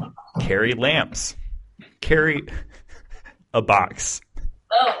 carry lamps, carry a box.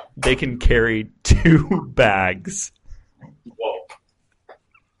 Oh. They can carry 2 bags. Whoa.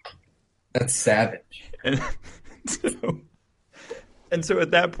 That's savage. And so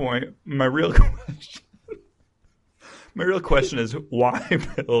at that point, my real question is, why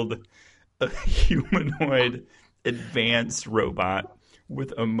build a humanoid advanced robot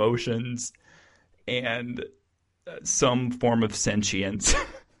with emotions and some form of sentience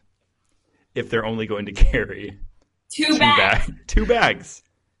if they're only going to carry 2 bags? 2 bags.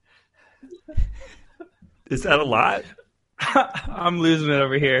 Is that a lot? I'm losing it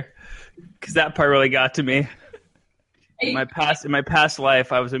over here because that part really got to me. In my past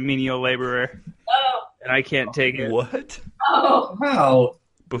life, I was a menial laborer, and I can't take it. What? Oh. Wow.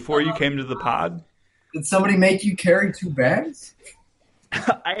 Before you came to the pod? Did somebody make you carry 2 bags?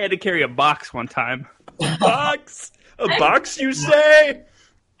 I had to carry a box one time. Box? A box, you say?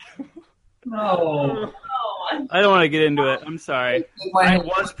 No. I don't want to get into it. I'm sorry. I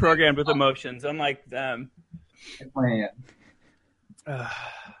was programmed with emotions, unlike them.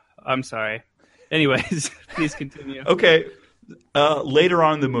 I'm sorry. Anyways, please continue. Okay. Later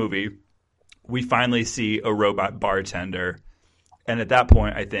on in the movie, we finally see a robot bartender. And at that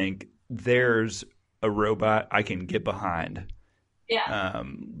point, I think there's a robot I can get behind. Yeah.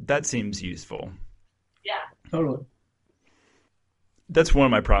 That seems useful. Yeah. Totally. That's one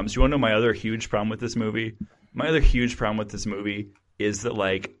of my problems. You want to know my other huge problem with this movie? My other huge problem with this movie is that,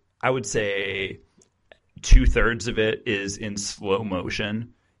 I would say 2/3 of it is in slow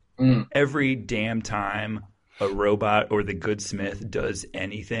motion. Every damn time a robot or the Goodsmith does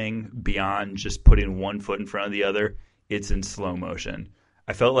anything beyond just putting one foot in front of the other, it's in slow motion.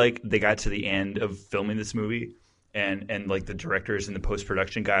 I felt like they got to the end of filming this movie, and like the directors and the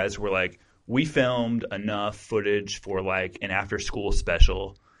post-production guys were like, we filmed enough footage for like an after-school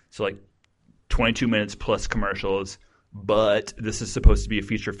special, so like 22 minutes plus commercials, but this is supposed to be a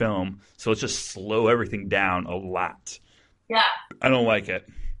feature film, so let's just slow everything down a lot. Yeah. I don't like it.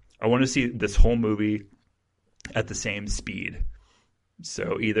 I want to see this whole movie at the same speed.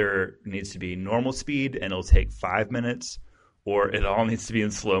 So either it needs to be normal speed and it'll take 5 minutes, or it all needs to be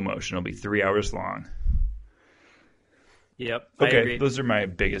in slow motion. It'll be 3 hours long. Yep. I Okay, agree. those are my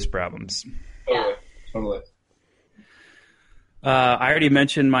biggest problems. Totally. I already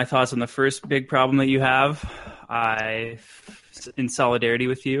mentioned my thoughts on the first big problem that you have. In solidarity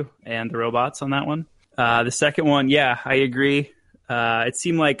with you and the robots on that one. The second one, yeah, I agree. It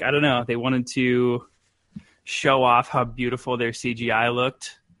seemed like, I don't know, they wanted to show off how beautiful their CGI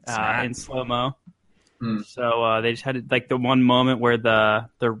looked in slow-mo. So they just had like the one moment where the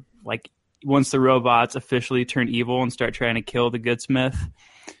like once the robots officially turn evil and start trying to kill the Goodsmith,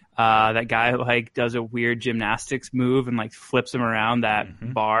 that guy like does a weird gymnastics move and like flips him around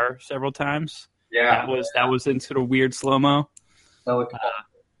that bar several times. Yeah. That was in sort of weird slow-mo. That looked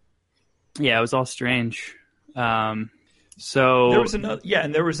Yeah, it was all strange. So There was another,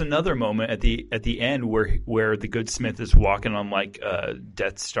 and there was another moment at the end where the Goodsmith is walking on like a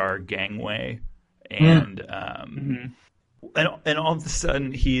Death Star gangway, and and all of a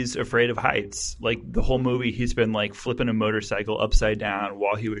sudden he's afraid of heights. Like the whole movie, he's been like flipping a motorcycle upside down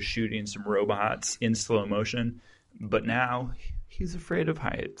while he was shooting some robots in slow motion, but now he's afraid of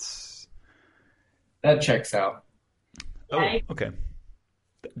heights. That checks out. Oh, okay.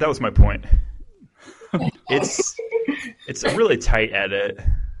 That was my point. It's a really tight edit.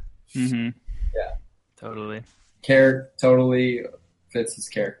 Mm-hmm. Yeah. Totally. Totally fits his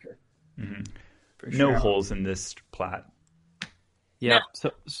character. For No sure. holes in this plot. Yeah.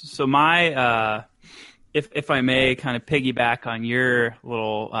 So my if I may kind of piggyback on your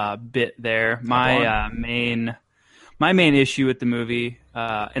little bit there, my main issue with the movie,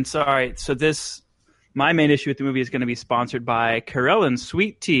 and sorry, so my main issue with the movie is going to be sponsored by Karellen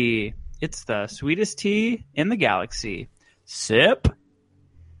Sweet Tea. It's the sweetest tea in the galaxy. Sip.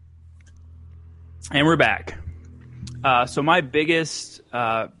 And we're back. So my biggest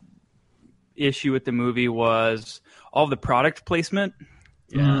issue with the movie was all the product placement.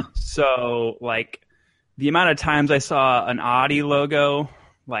 Yeah. So, like, the amount of times I saw an Audi logo,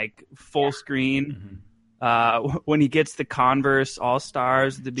 like, full screen, when he gets the Converse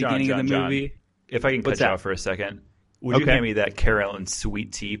All-Stars at the beginning of the movie. If I can cut What's you that? off for a second, would you Okay. hand me that Karellen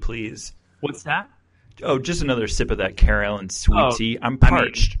Sweet Tea, please? What's that? Oh, just another sip of that Karellen Sweet Oh, Tea. I'm I mean,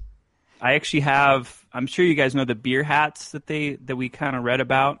 parched. I actually have, I'm sure you guys know the beer hats that we kind of read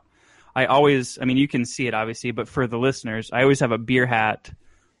about. You can see it obviously, but for the listeners, I always have a beer hat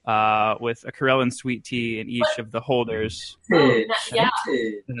with a Karellen Sweet Tea in each of the holders. Yeah. And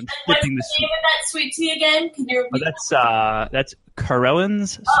I'm What's sipping the this. name of that sweet tea again? Can you repeat? That's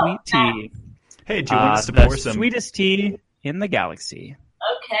Karellen's Sweet Tea. Hey, do you want us to the pour some? sweetest tea in the galaxy.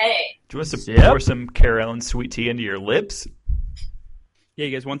 Okay. Do you want us to Sip. pour some Karellen Sweet Tea into your lips? Yeah,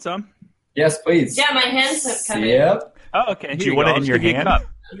 you guys want some? Yes, please. Yeah, my hands have come in. Yep. Oh, okay. Do you want it in your hand?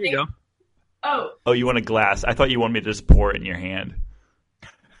 Here you go. Oh, Oh, you want a glass? I thought you wanted me to just pour it in your hand.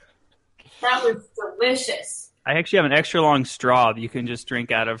 that was delicious. I actually have an extra long straw that you can just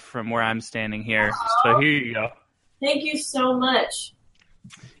drink out of from where I'm standing here. So here you go. Thank you so much.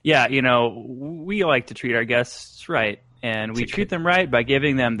 Yeah, we like to treat our guests right, and we treat them right by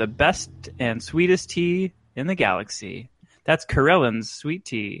giving them the best and sweetest tea in the galaxy. That's Karellen's Sweet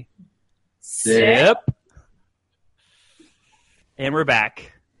Tea. Sip. And we're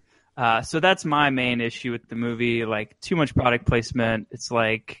back. So that's my main issue with the movie, like too much product placement. It's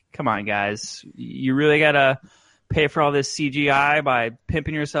like, come on, guys. You really got to pay for all this CGI by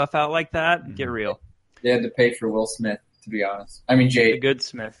pimping yourself out like that? Get real. They had to pay for Will Smith, to be honest. I mean, The Jade.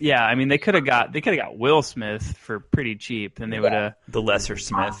 Goodsmith. Yeah, I mean, they could have got Will Smith for pretty cheap, and they would have The Lesser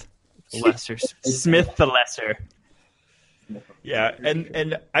Smith. Smith the Lesser. Yeah,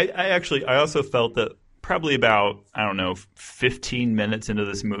 and I also felt that probably about, 15 minutes into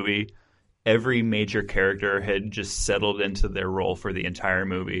this movie, every major character had just settled into their role for the entire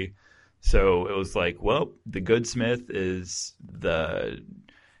movie. So it was like, well, the Goodsmith is the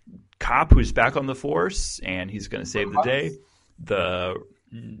cop who's back on the force, and he's going to save the day. The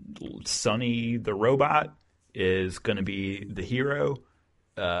Sonny, the robot, is going to be the hero.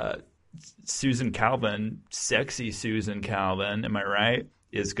 Susan Calvin, sexy Susan Calvin, am I right?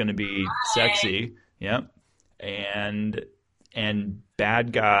 Is going to be sexy. Yep. And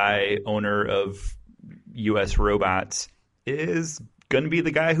bad guy owner of U.S. robots is going to be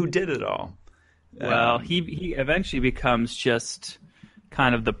the guy who did it all. Well, he eventually becomes just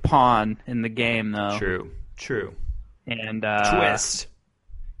kind of the pawn in the game, though. True. And twist.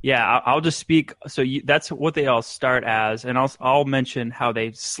 Yeah, I'll just speak. So that's what they all start as, and I'll mention how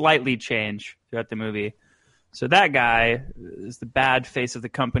they slightly change throughout the movie. So that guy is the bad face of the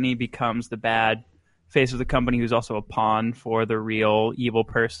company, becomes the bad face of the company, who's also a pawn for the real evil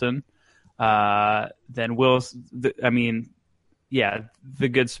person. Then the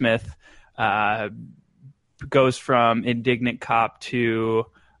Goodsmith goes from indignant cop to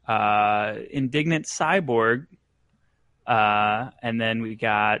indignant cyborg. And then we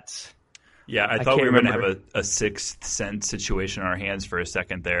got... Yeah, I thought we were going to have a Sixth Sense situation on our hands for a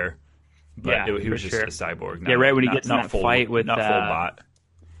second there. But he was just a cyborg. Right when he gets in that fight with... Not full bot.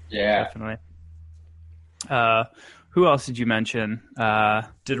 Yeah. Definitely. Who else did you mention?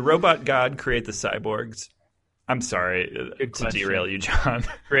 Did Robot God create the cyborgs? I'm sorry to derail you, John.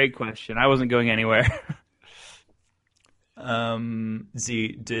 Great question. I wasn't going anywhere.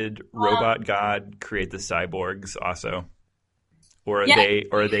 Z, did Robot God create the cyborgs also? Or are they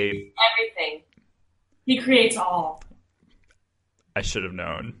everything? He creates all. I should have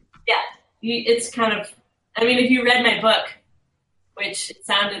known. Yeah. It's kind of, I mean, if you read my book, which it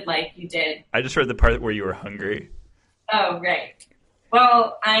sounded like you did. I just read the part where you were hungry. Oh, right.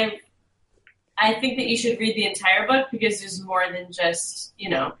 Well, I think that you should read the entire book because there's more than just,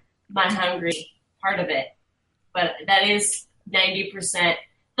 my hungry part of it. But that is 90%.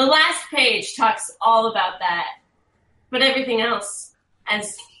 The last page talks all about that. But everything else,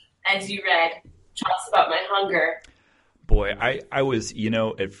 as you read, talks about my hunger. Boy, I was,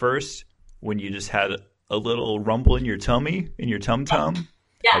 at first, when you just had a little rumble in your tummy, in your tum-tum,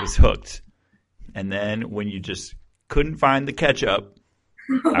 yeah. I was hooked. And then when you just couldn't find the ketchup,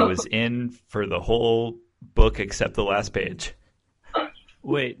 I was in for the whole book except the last page.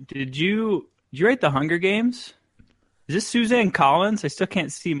 Wait, did you write The Hunger Games? Is this Suzanne Collins? I still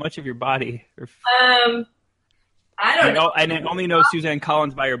can't see much of your body. I don't know. I only know Suzanne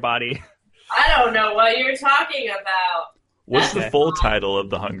Collins by your body. I don't know what you're talking about. What's the full title of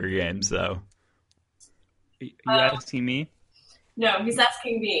The Hunger Games, though? You asking me? No, he's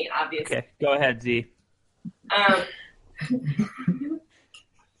asking me, obviously. Okay, go ahead, Z.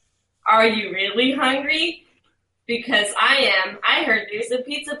 Are you really hungry? Because I am. I heard there's a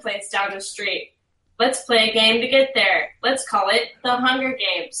pizza place down the street. Let's play a game to get there. Let's call it The Hunger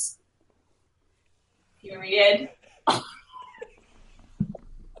Games. Period.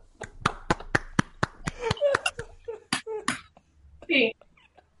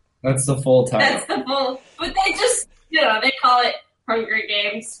 That's the full title. That's the full. But they just, they call it Hunger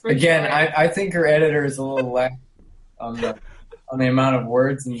Games. Again, sure. I think her editor is a little lax on the amount of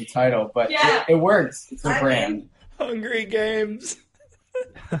words in the title, but it works. It's a brand. Hungry Games.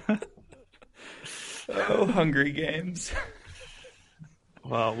 Oh, Hungry Games.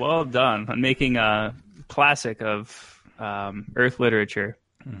 Well done on making a classic of Earth literature.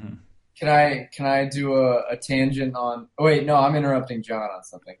 Mm-hmm. Can I do a tangent on? Oh wait, no, I'm interrupting John on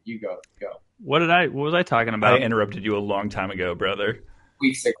something. You go. What was I talking about? I interrupted you a long time ago, brother.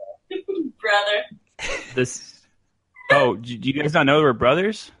 Weeks ago, Brother. This. Oh, do you guys not know we're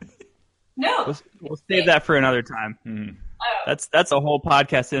brothers? No. We'll save that for another time. Mm-hmm. Oh. That's a whole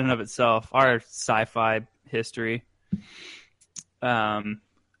podcast in and of itself. Our sci-fi history. So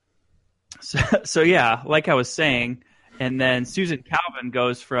yeah, like I was saying, and then Susan Calvin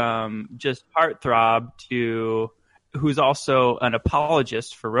goes from just heartthrob to who's also an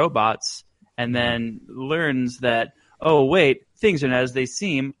apologist for robots, and then learns that, oh wait, things are not as they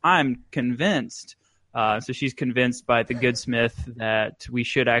seem. I'm convinced. So she's convinced by the Goodsmith that we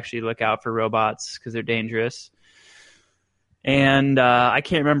should actually look out for robots because they're dangerous. And I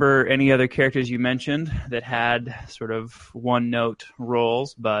can't remember any other characters you mentioned that had sort of one-note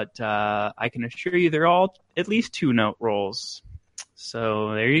roles, but I can assure you they're all at least two-note roles.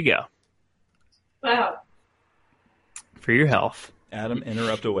 So there you go. Wow. For your health. Adam,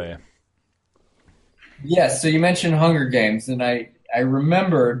 interrupt away. Yes, so you mentioned Hunger Games, and I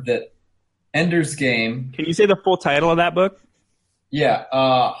remembered that Ender's Game. Can you say the full title of that book? Yeah,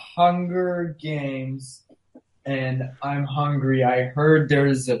 Hunger Games, and I'm hungry. I heard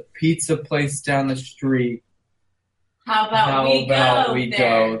there's a pizza place down the street. How about we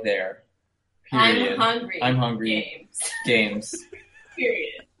go there? Period. I'm hungry. Games.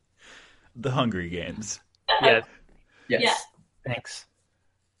 Period. The Hungry Games. Yes. Yes. Yeah. Thanks.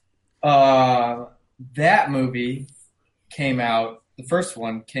 That movie came out. The first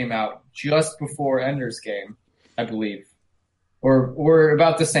one came out just before Ender's Game, I believe, or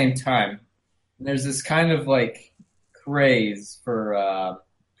about the same time. There's this kind of like craze for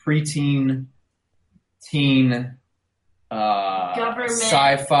preteen, teen, Government.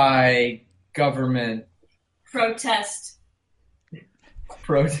 sci-fi, government Protest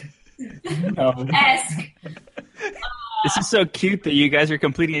no. esque. This is so cute that you guys are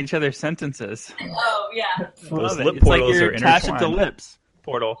completing each other's sentences. Oh yeah. Those Love it. lip It's like portals you're are attached to intertwined. lips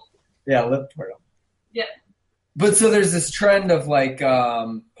portal. Yeah, lip portal. Yep. But so there's this trend of like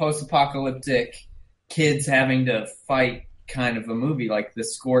post-apocalyptic kids having to fight kind of a movie, like the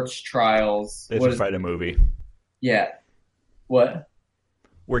Scorch Trials. They have What to is- fight a movie Yeah. What?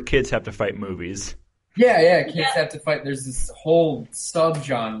 where kids have to fight movies. Yeah, kids Yeah. have to fight. There's this whole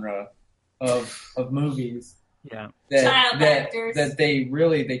subgenre of movies Yeah. Child actors. that they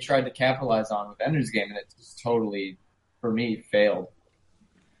tried to capitalize on with Ender's Game, and it just totally, for me, failed.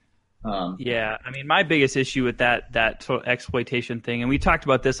 Yeah, I mean, my biggest issue with that total exploitation thing, and we talked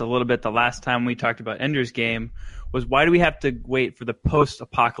about this a little bit the last time we talked about Ender's Game, was why do we have to wait for the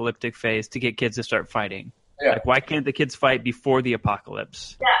post-apocalyptic phase to get kids to start fighting? Yeah. Like, why can't the kids fight before the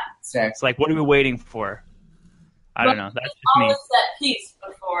apocalypse? Exactly. It's like, what are we waiting for? I don't know. That's just me. Always at peace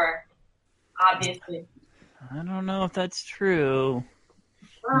before, obviously. I don't know if that's true.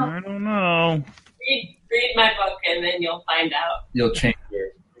 Well, I don't know. read my book and then you'll find out. You'll change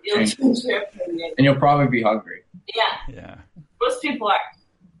You'll change your opinion. and you'll probably be hungry. Yeah, Yeah. most people are.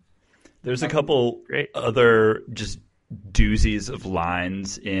 There's a couple Great. other just doozies of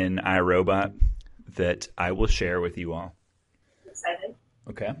lines in iRobot that I will share with you all. Excited.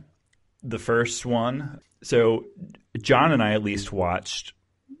 Okay. The first one. So John and I at least watched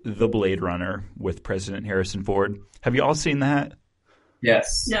The Blade Runner with President Harrison Ford. Have you all seen that?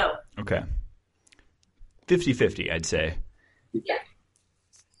 Yes. No. Okay. 50-50, I'd say. Yeah.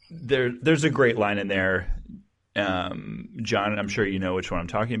 There's a great line in there. John, I'm sure you know which one I'm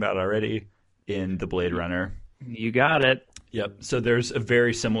talking about already in The Blade Runner. You got it. Yep. So there's a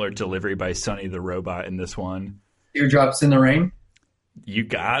very similar delivery by Sonny the Robot in this one. Teardrops in the rain. You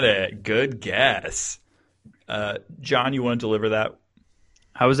got it. Good guess. John, you want to deliver that?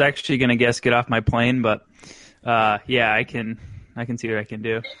 I was actually going to guess get off my plane, but yeah, I can see what I can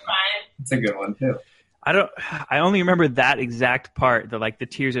do. Fine. It's a good one too. I only remember that exact part, the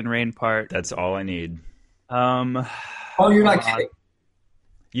tears and rain part. That's all I need. Oh, you're not Hold on. kidding.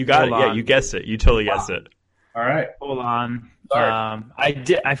 You got Hold it. Yeah, on. you guessed it. You totally guessed it. All right. Hold on. Sorry.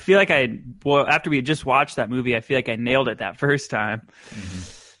 I feel like after we had just watched that movie, I feel like I nailed it that first time.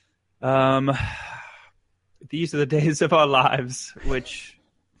 These are the days of our lives which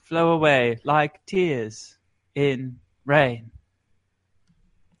flow away like tears in rain.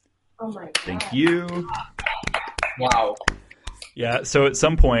 Oh my god. Thank you. Wow. Yeah. So at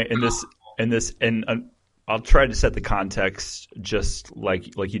some point in this, and I'll try to set the context just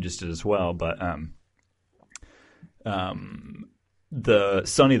like you just did as well. But the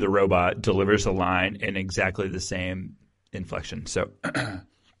Sonny the Robot delivers a line in exactly the same inflection. So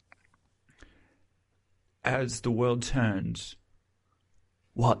as the world turns,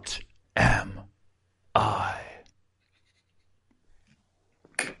 what am I?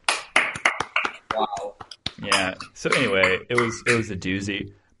 Wow. Yeah. So anyway, it was a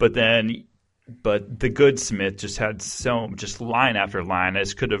doozy. But the good Smith just had just line after line. I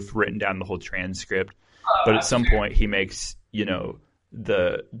just could have written down the whole transcript. But at some point, he makes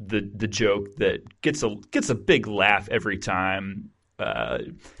the joke that gets a big laugh every time.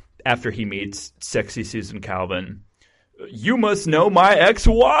 After he meets sexy Susan Calvin, you must know my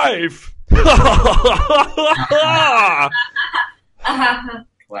ex-wife.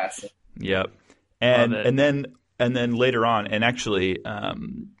 Classic. Yep. Love it. And then later on, and actually,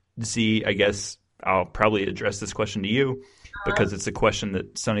 Z, I guess I'll probably address this question to you because it's a question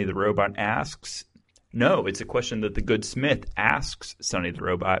that Sonny the Robot asks. No, it's a question that the good Smith asks Sonny the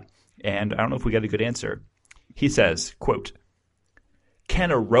Robot, and I don't know if we got a good answer. He says, quote,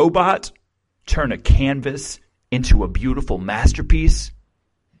 "Can a robot turn a canvas into a beautiful masterpiece?"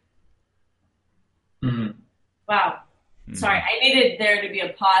 Mhm. Wow. Sorry, I needed there to be a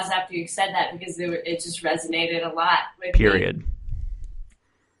pause after you said that because it just resonated a lot with me. Period.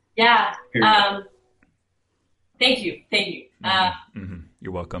 Yeah. Period. Thank you.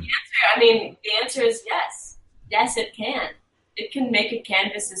 You're welcome. I mean, the answer is yes. Yes, it can. It can make a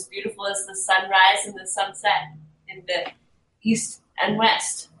canvas as beautiful as the sunrise and the sunset in the east and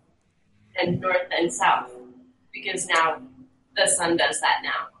west and north and south because now the sun does that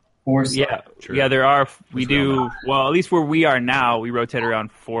now. Yeah, True. yeah. There are. We That's do real. well. At least where we are now, we rotate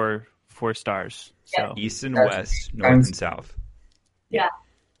around four stars. So East and That's- west, north and south. Yeah.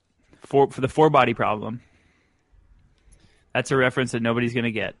 for the four body problem. That's a reference that nobody's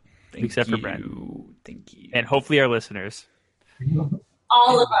gonna get. Except for Brent. Thank you. And hopefully our listeners.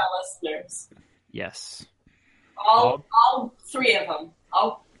 All of our listeners. Yes. All 3 of them.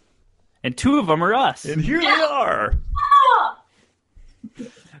 All. And 2 of them are us. And here they are. Ah!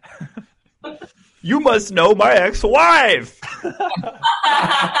 You must know my ex-wife.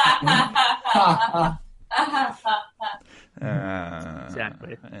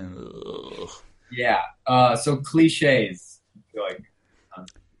 Exactly. Yeah. So cliches. I feel like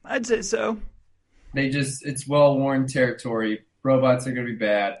I'd say so. it's well-worn territory. Robots are going to be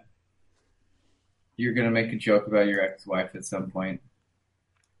bad. You're going to make a joke about your ex-wife at some point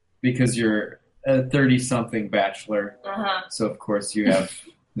because you're a 30-something bachelor. Uh-huh. So, of course, you have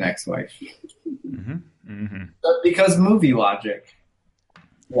an ex-wife. Mm-hmm. Mm-hmm. But because movie logic.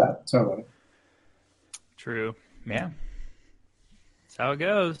 Yeah, totally. True. Yeah. That's how it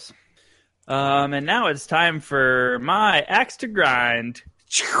goes. And now it's time for my axe to grind.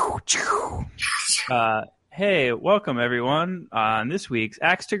 Hey, welcome everyone on this week's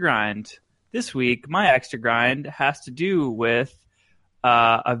Axe to Grind. This week, my axe to grind has to do with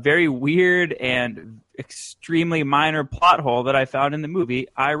a very weird and extremely minor plot hole that I found in the movie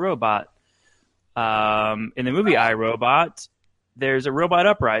I, Robot. In the movie I, Robot, there's a robot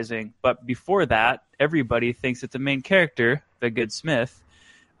uprising, but before that, everybody thinks that the main character, the Good Smith,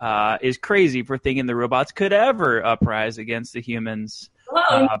 is crazy for thinking the robots could ever uprise against the humans.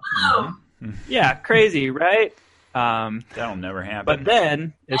 Whoa, no. Yeah, crazy, right? That'll never happen. But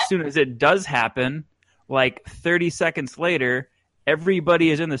then, as soon as it does happen, like 30 seconds later, everybody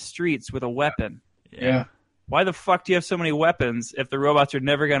is in the streets with a weapon. Yeah. Why the fuck do you have so many weapons if the robots are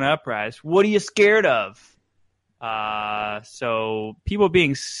never going to uprise? What are you scared of? So people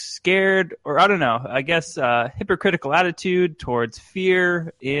being scared, or I don't know, I guess hypocritical attitude towards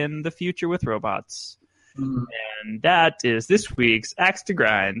fear in the future with robots. Mhm. And that is this week's Axe to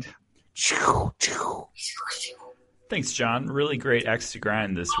Grind. Thanks, John. Really great X to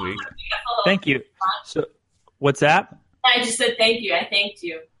grind this week. Thank you. So, what's that? I just said thank you. I thanked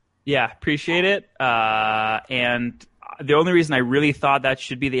you. Yeah, appreciate it. And the only reason I really thought that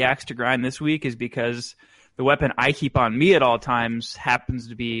should be the axe to grind this week is because the weapon I keep on me at all times happens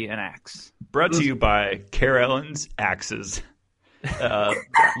to be an axe. Brought to you by Carolyn's Axes.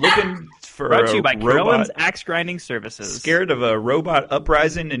 Looking for Brought to you a by robot Carolyn's Axe Grinding Services. scared of a robot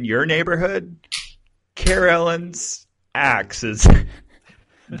uprising in your neighborhood? Carolyn's Axes.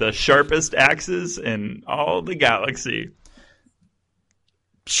 The sharpest axes in all the galaxy.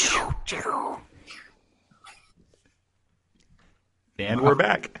 And we're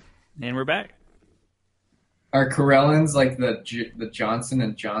back. And we're back. Are Corellans like the Johnson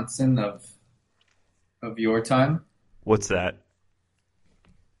and Johnson of your time? What's that?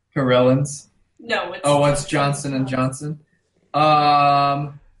 Corellans. No, it's What's Johnson and Johnson?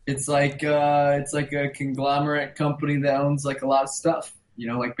 It's like a conglomerate company that owns like a lot of stuff. You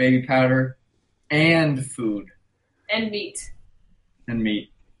know, like baby powder and food and meat. and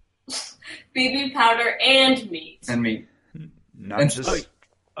meat Baby powder and meat. and meat. Not And just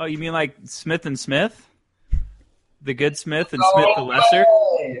Oh, you mean like Smith and Smith? The Good Smith and Smith the Lesser?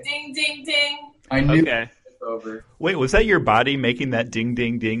 Ding, ding, ding. I knew Okay. it was over. Wait, was that your body making that ding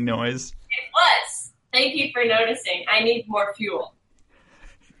ding ding noise? It was. Thank you for noticing. I need more fuel.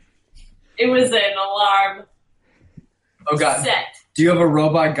 It was an alarm Oh God! set. Do you have a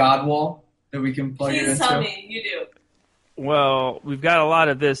robot god wall that we can plug it Please into? tell me you do. Well, we've got a lot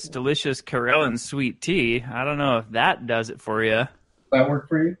of this delicious Carellin sweet tea. I don't know if that does it for you. That work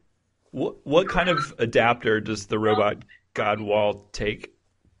for you? What kind of adapter does the robot god wall take?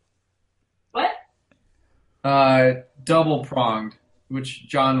 What? Double pronged, which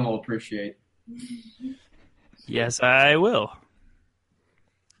John will appreciate. Yes, I will.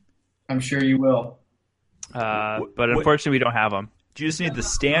 I'm sure you will. But unfortunately, we don't have them. Do you just need the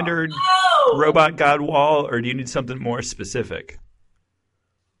standard Oh! robot god wall, or do you need something more specific?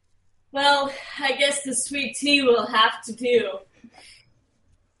 Well, I guess the sweet tea will have to do.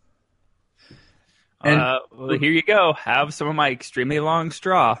 And- Well, here you go. Have some of my extremely long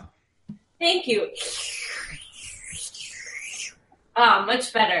straw. Thank you. Ah,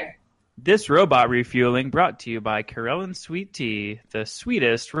 much better. This robot refueling brought to you by Carellin Sweet Tea, the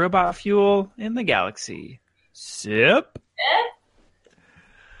sweetest robot fuel in the galaxy. Sip.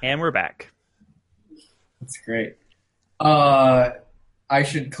 And we're back. That's great. I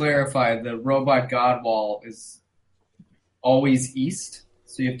should clarify, the robot god wall is always east,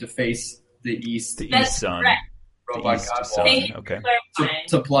 so you have to face the east The That's east sun. correct. The robot east god wall sun. Thank you Okay. for clarifying.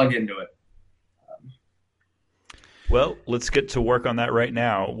 to plug into it. Well, let's get to work on that right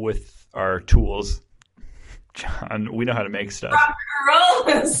now with our tools. John, we know how to make stuff.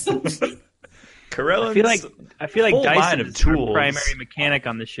 Corollas. Corellan's I feel like whole line Dyson of is our tools. primary mechanic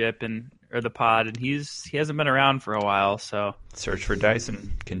on the ship or the pod, and he hasn't been around for a while. So Search for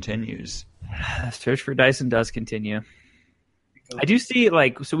Dyson continues. search for Dyson does continue. I do see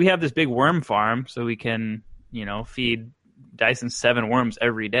so we have this big worm farm, so we can feed Dyson 7 worms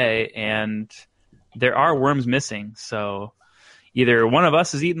every day, and there are worms missing. So either one of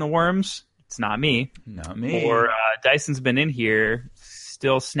us is eating the worms. It's not me. Not me. Or Dyson's been in here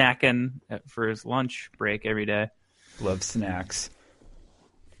still snacking for his lunch break every day. Love snacks.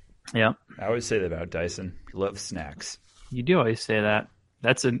 Yeah. I always say that about Dyson. He loves snacks. You do always say that.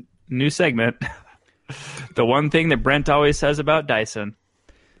 That's a new segment. The one thing that Brent always says about Dyson.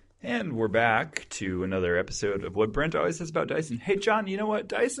 And we're back to another episode of what Brent always says about Dyson. Hey, John, you know what?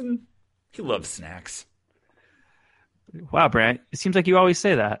 Dyson, he loves snacks. Wow, Brent. It seems like you always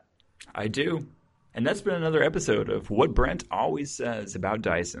say that. I do. And that's been another episode of what Brent always says about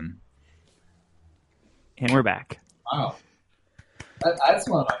Dyson. And we're back. Wow. That's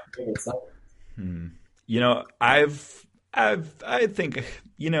one of my favorite segments. I think,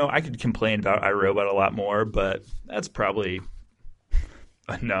 I could complain about iRobot a lot more, but that's probably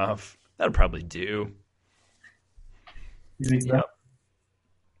enough. That'll probably do. You think so? Yep.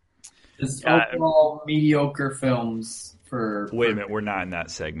 Just overall mediocre films for... Wait a minute, we're not in that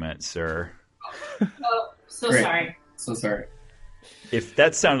segment, sir. Oh, so Great. sorry. So sorry. If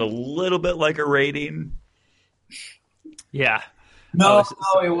that sounded a little bit like a rating, Yeah. No,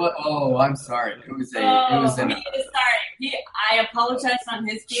 Oh, it was. Oh, I'm sorry. It was an. He is sorry. I apologize on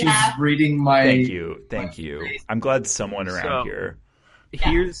his She's behalf. reading my. thank you. I'm glad someone around So- here.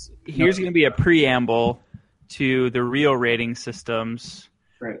 Here's going to be a preamble to the real rating systems,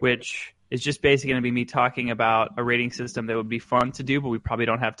 Right. which is just basically going to be me talking about a rating system that would be fun to do, but we probably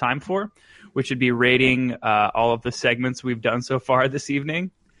don't have time for, which would be rating all of the segments we've done so far this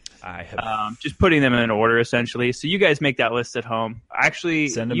evening. I have Just putting them in order, essentially. So you guys make that list at home. Actually,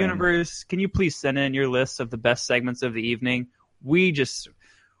 Send 'em Universe, can you please send in your lists of the best segments of the evening? We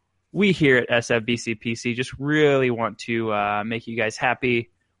here at SFBCPC just really want to make you guys happy.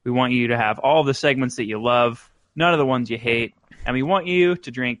 We want you to have all the segments that you love, none of the ones you hate. And we want you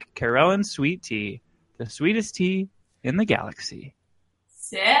to drink Corellan Sweet Tea, the sweetest tea in the galaxy.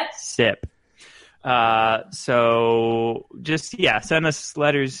 Sip. So just, send us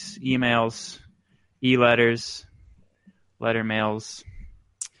letters, emails, e-letters, letter mails.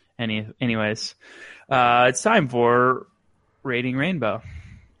 Anyways, it's time for Rating Rainbow.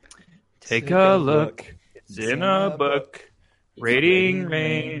 Take a look. It's in a book.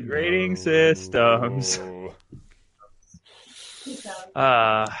 Rating systems.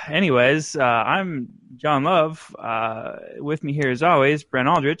 Anyways, I'm John Love. With me here as always, Brent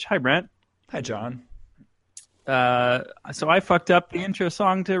Aldrich. Hi, Brent. Hi, John. So I fucked up the intro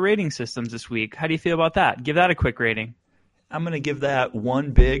song to rating systems this week. How do you feel about that? Give that a quick rating. I'm going to give that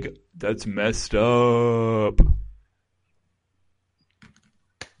one big, that's messed up.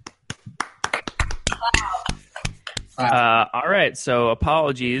 All right, so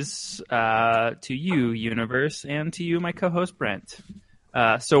apologies to you, Universe, and to you, my co-host, Brent.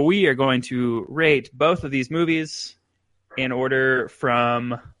 So we are going to rate both of these movies in order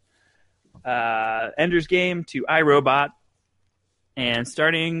from Ender's Game to iRobot, and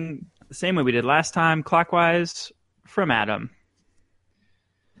starting the same way we did last time, clockwise from Adam.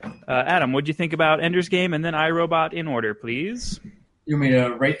 Adam, what do you think about Ender's Game and then iRobot in order, please? You want me to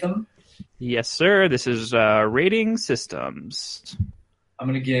rate them? Yes, sir. This is rating systems. I'm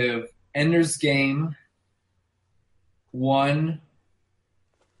going to give Ender's Game 1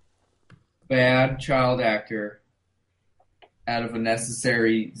 bad child actor out of a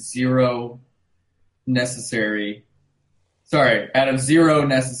necessary 0 necessary. Sorry, out of 0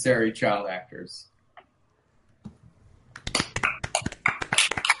 necessary child actors.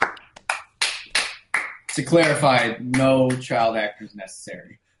 To clarify, no child actors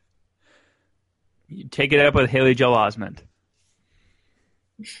necessary. You take it up with Haley Joel Osment.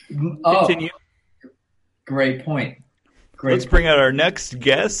 Oh, Continue. great point. Great. Let's bring out our next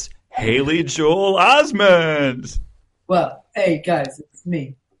guest, Haley Joel Osment. Well, hey guys, it's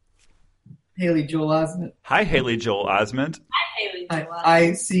me, Haley Joel Osment. Hi, Haley Joel Osment. Haley I, Joel.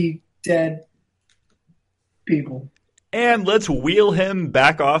 I see dead people. And let's wheel him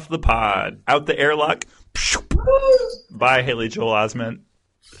back off the pod. Out the airlock. Bye, Haley Joel Osment.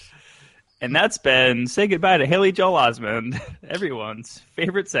 And that's been Say Goodbye to Haley Joel Osment, everyone's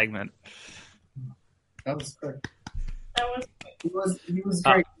favorite segment. That was great. That was He was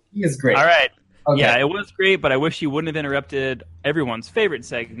great. He is great. All right. Okay. Yeah, it was great, but I wish you wouldn't have interrupted everyone's favorite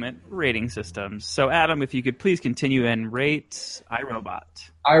segment, rating systems. So, Adam, if you could please continue and rate iRobot.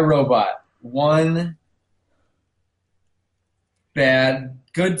 iRobot, 1 bad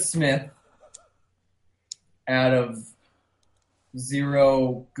good Smith out of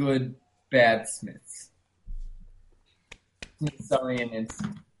 0 good bad Smiths. Smithsonian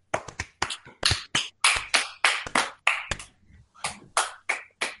Institute.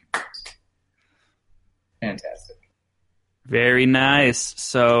 Fantastic. Very nice.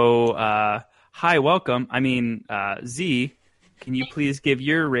 So, hi, welcome. Z, can you please give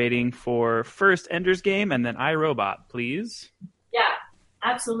your rating for first Ender's Game and then iRobot, please? Yeah,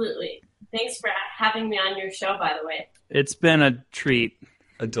 absolutely. Thanks for having me on your show, by the way. It's been a treat.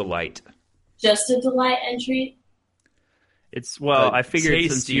 A delight. Just a delight and treat. I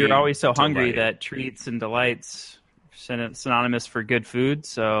figured since you're always so hungry delight. that treats and delights synonymous for good food.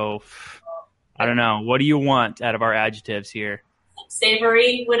 So, I don't know. What do you want out of our adjectives here?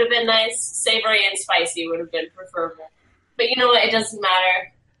 Savory would have been nice. Savory and spicy would have been preferable. But you know what? It doesn't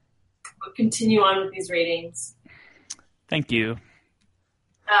matter. We'll continue on with these ratings. Thank you.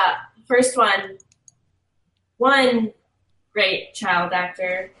 First one. 1 great child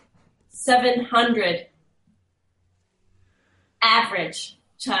actor. 700 average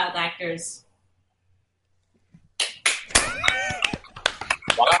child actors.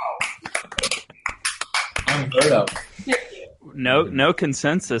 Wow. Unheard of. Thank you. No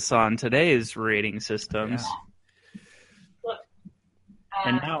consensus on today's rating systems. Look,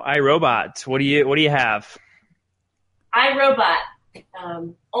 And now iRobot. What do you have? iRobot.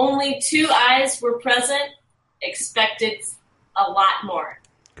 Only 2 eyes were present. Expected a lot more.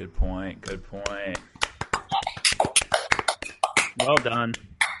 Good point. Good point. Well done.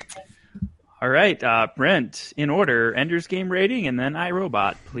 All right, Brent, in order, Ender's Game rating and then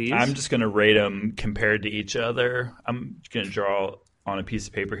iRobot, please. I'm just going to rate them compared to each other. I'm going to draw on a piece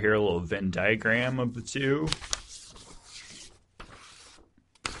of paper here a little Venn diagram of the two.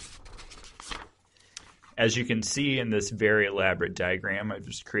 As you can see in this very elaborate diagram I've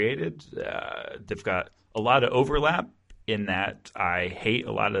just created, they've got a lot of overlap in that I hate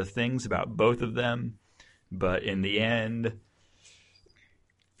a lot of things about both of them. But in the end,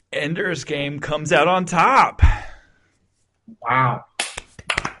 Ender's Game comes out on top. Wow.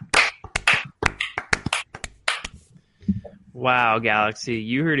 Wow, Galaxy,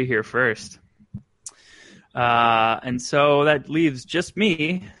 you heard it here first. And so that leaves just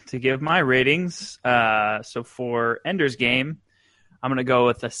me to give my ratings. So for Ender's Game, I'm going to go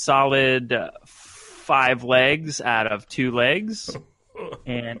with a solid 5 legs out of 2 legs.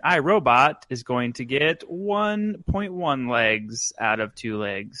 And iRobot is going to get 1.1 legs out of 2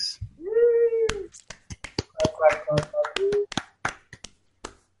 legs.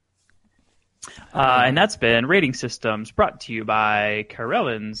 And that's been Rating Systems, brought to you by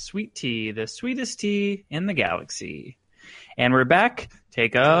Carellan's Sweet Tea, the sweetest tea in the galaxy. And we're back.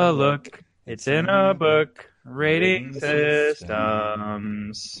 Take a look. It's in a book. Rating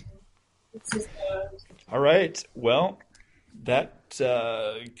Systems. All right. Well, that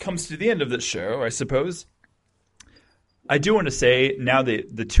comes to the end of the show, I suppose. I do want to say, now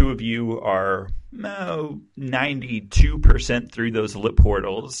that the two of you are 92% through those lip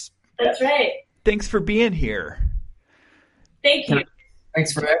portals, That's right. thanks for being here. Thank you.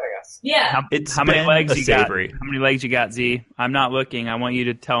 Thanks for having us. Yeah. How many been legs a you savory. got? How many legs you got, Z? I'm not looking. I want you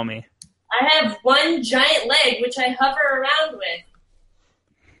to tell me. I have 1 giant leg, which I hover around with.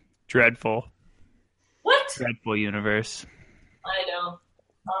 Dreadful. What? Dreadful universe. I know.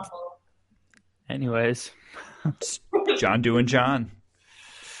 Awful. Anyways, John doing John.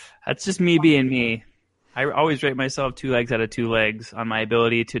 that's just me being me. I always rate myself 2 legs out of 2 legs on my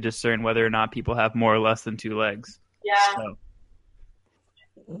ability to discern whether or not people have more or less than 2 legs. Yeah. So,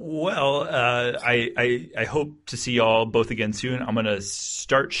 Well, I hope to see y'all both again soon. I'm going to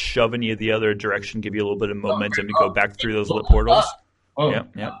start shoving you the other direction, give you a little bit of momentum to go back through those lip portals. Oh,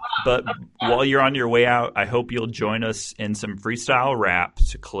 Yeah. But while you're on your way out, I hope you'll join us in some freestyle rap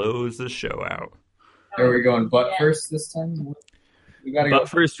to close the show out. Are we going butt Yeah. first this time? We gotta but go.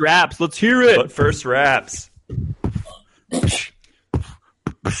 first raps, let's hear it. But first, raps.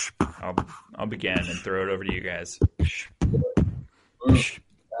 I'll begin and throw it over to you guys. What?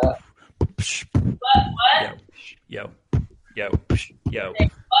 Yo. What?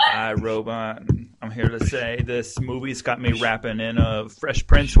 iRobot. I'm here to say this movie's got me rapping in a Fresh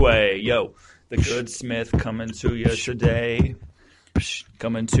Prince way. Yo, the good Smith coming to you today.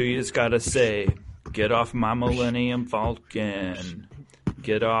 Coming to you's gotta say, get off my Millennium Falcon.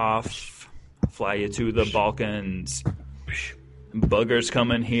 Get off, fly you to the Balkans. Buggers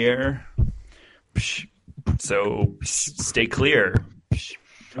coming here So stay clear.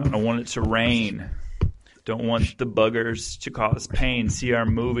 I don't want it to rain. Don't want the buggers to cause pain. See our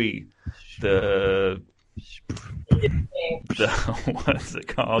movie, the what is it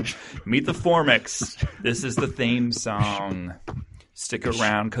called? Meet the Formics. This is the theme song. Stick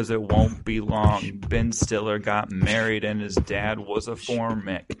around because it won't be long. Ben Stiller got married and his dad was a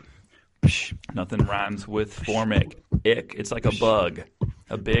Formic. Nothing rhymes with Formic. Ick. It's like a bug.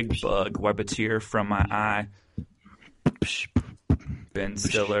 A big bug. Wipe a tear from my eye. Ben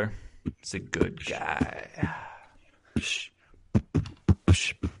Stiller is a good guy. That's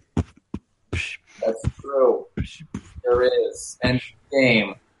true. There is. End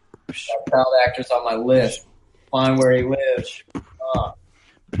game. Got child actors on my list. Find where he lives.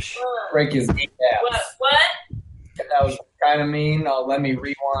 Break his kneecaps. What? That was kind of mean. Let me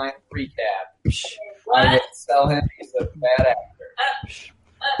rewind. Recap. What? I would tell him he's a bad actor.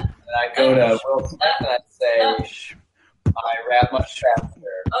 And I'd go to Will Smith and I'd say, I rap much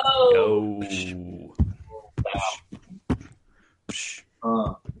faster. Oh.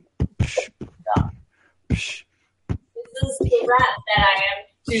 This is the rap that I am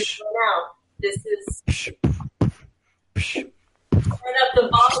doing now. This is turn up the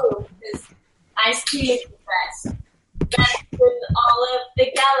volume because Ice-T is the best. That's in all of the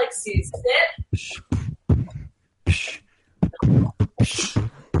galaxies, is it?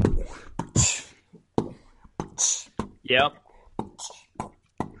 Yep.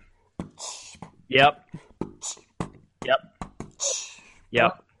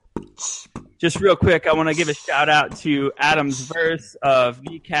 Just real quick, I want to give a shout out to Adam's verse of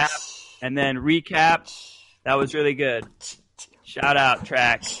Kneecap and then Recap. That was really good. Shout out,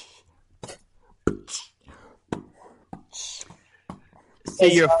 track.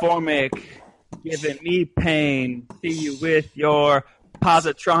 See your Formic giving me pain. See you with your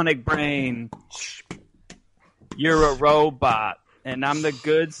positronic brain. You're a robot, and I'm the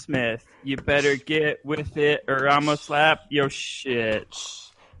good Smith. You better get with it, or I'ma slap your shit.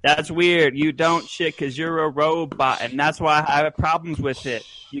 That's weird. You don't shit because you're a robot, and that's why I have problems with it.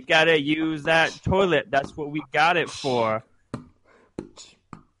 You gotta use that toilet. That's what we got it for.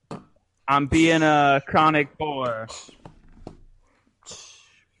 I'm being a chronic bore.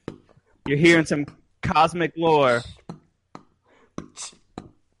 You're hearing some cosmic lore.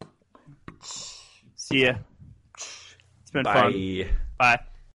 See ya. It's been fun. Bye.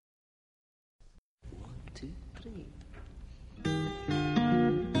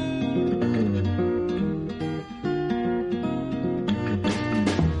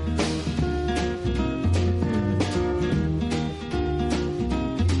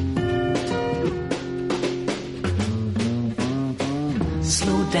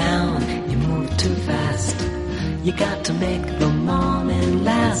 Slow down, you move too fast. You got to make the morning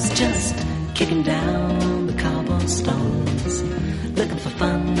last. Just kicking down the cobblestones, looking for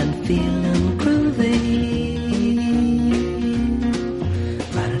fun and feeling groovy.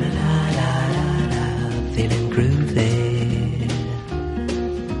 Ba-da-da-da-da-da, feeling groovy.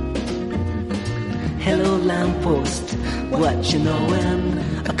 Hello lamppost, what you knowin'?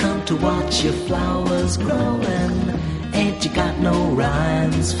 I come to watch your flowers growin'. Ain't you got no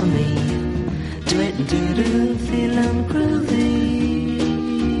rhymes for me? Do it and do feeling groovy.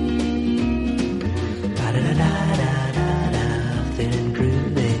 Ba-da-da-da-da-da, feeling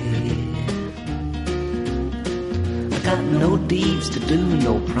groovy. I got no deeds to do,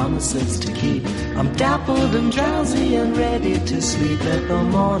 no promises to keep. I'm dappled and drowsy and ready to sleep. Let the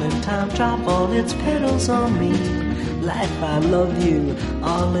morning time drop all its petals on me. Life, I love you,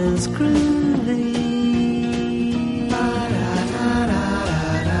 all is groovy.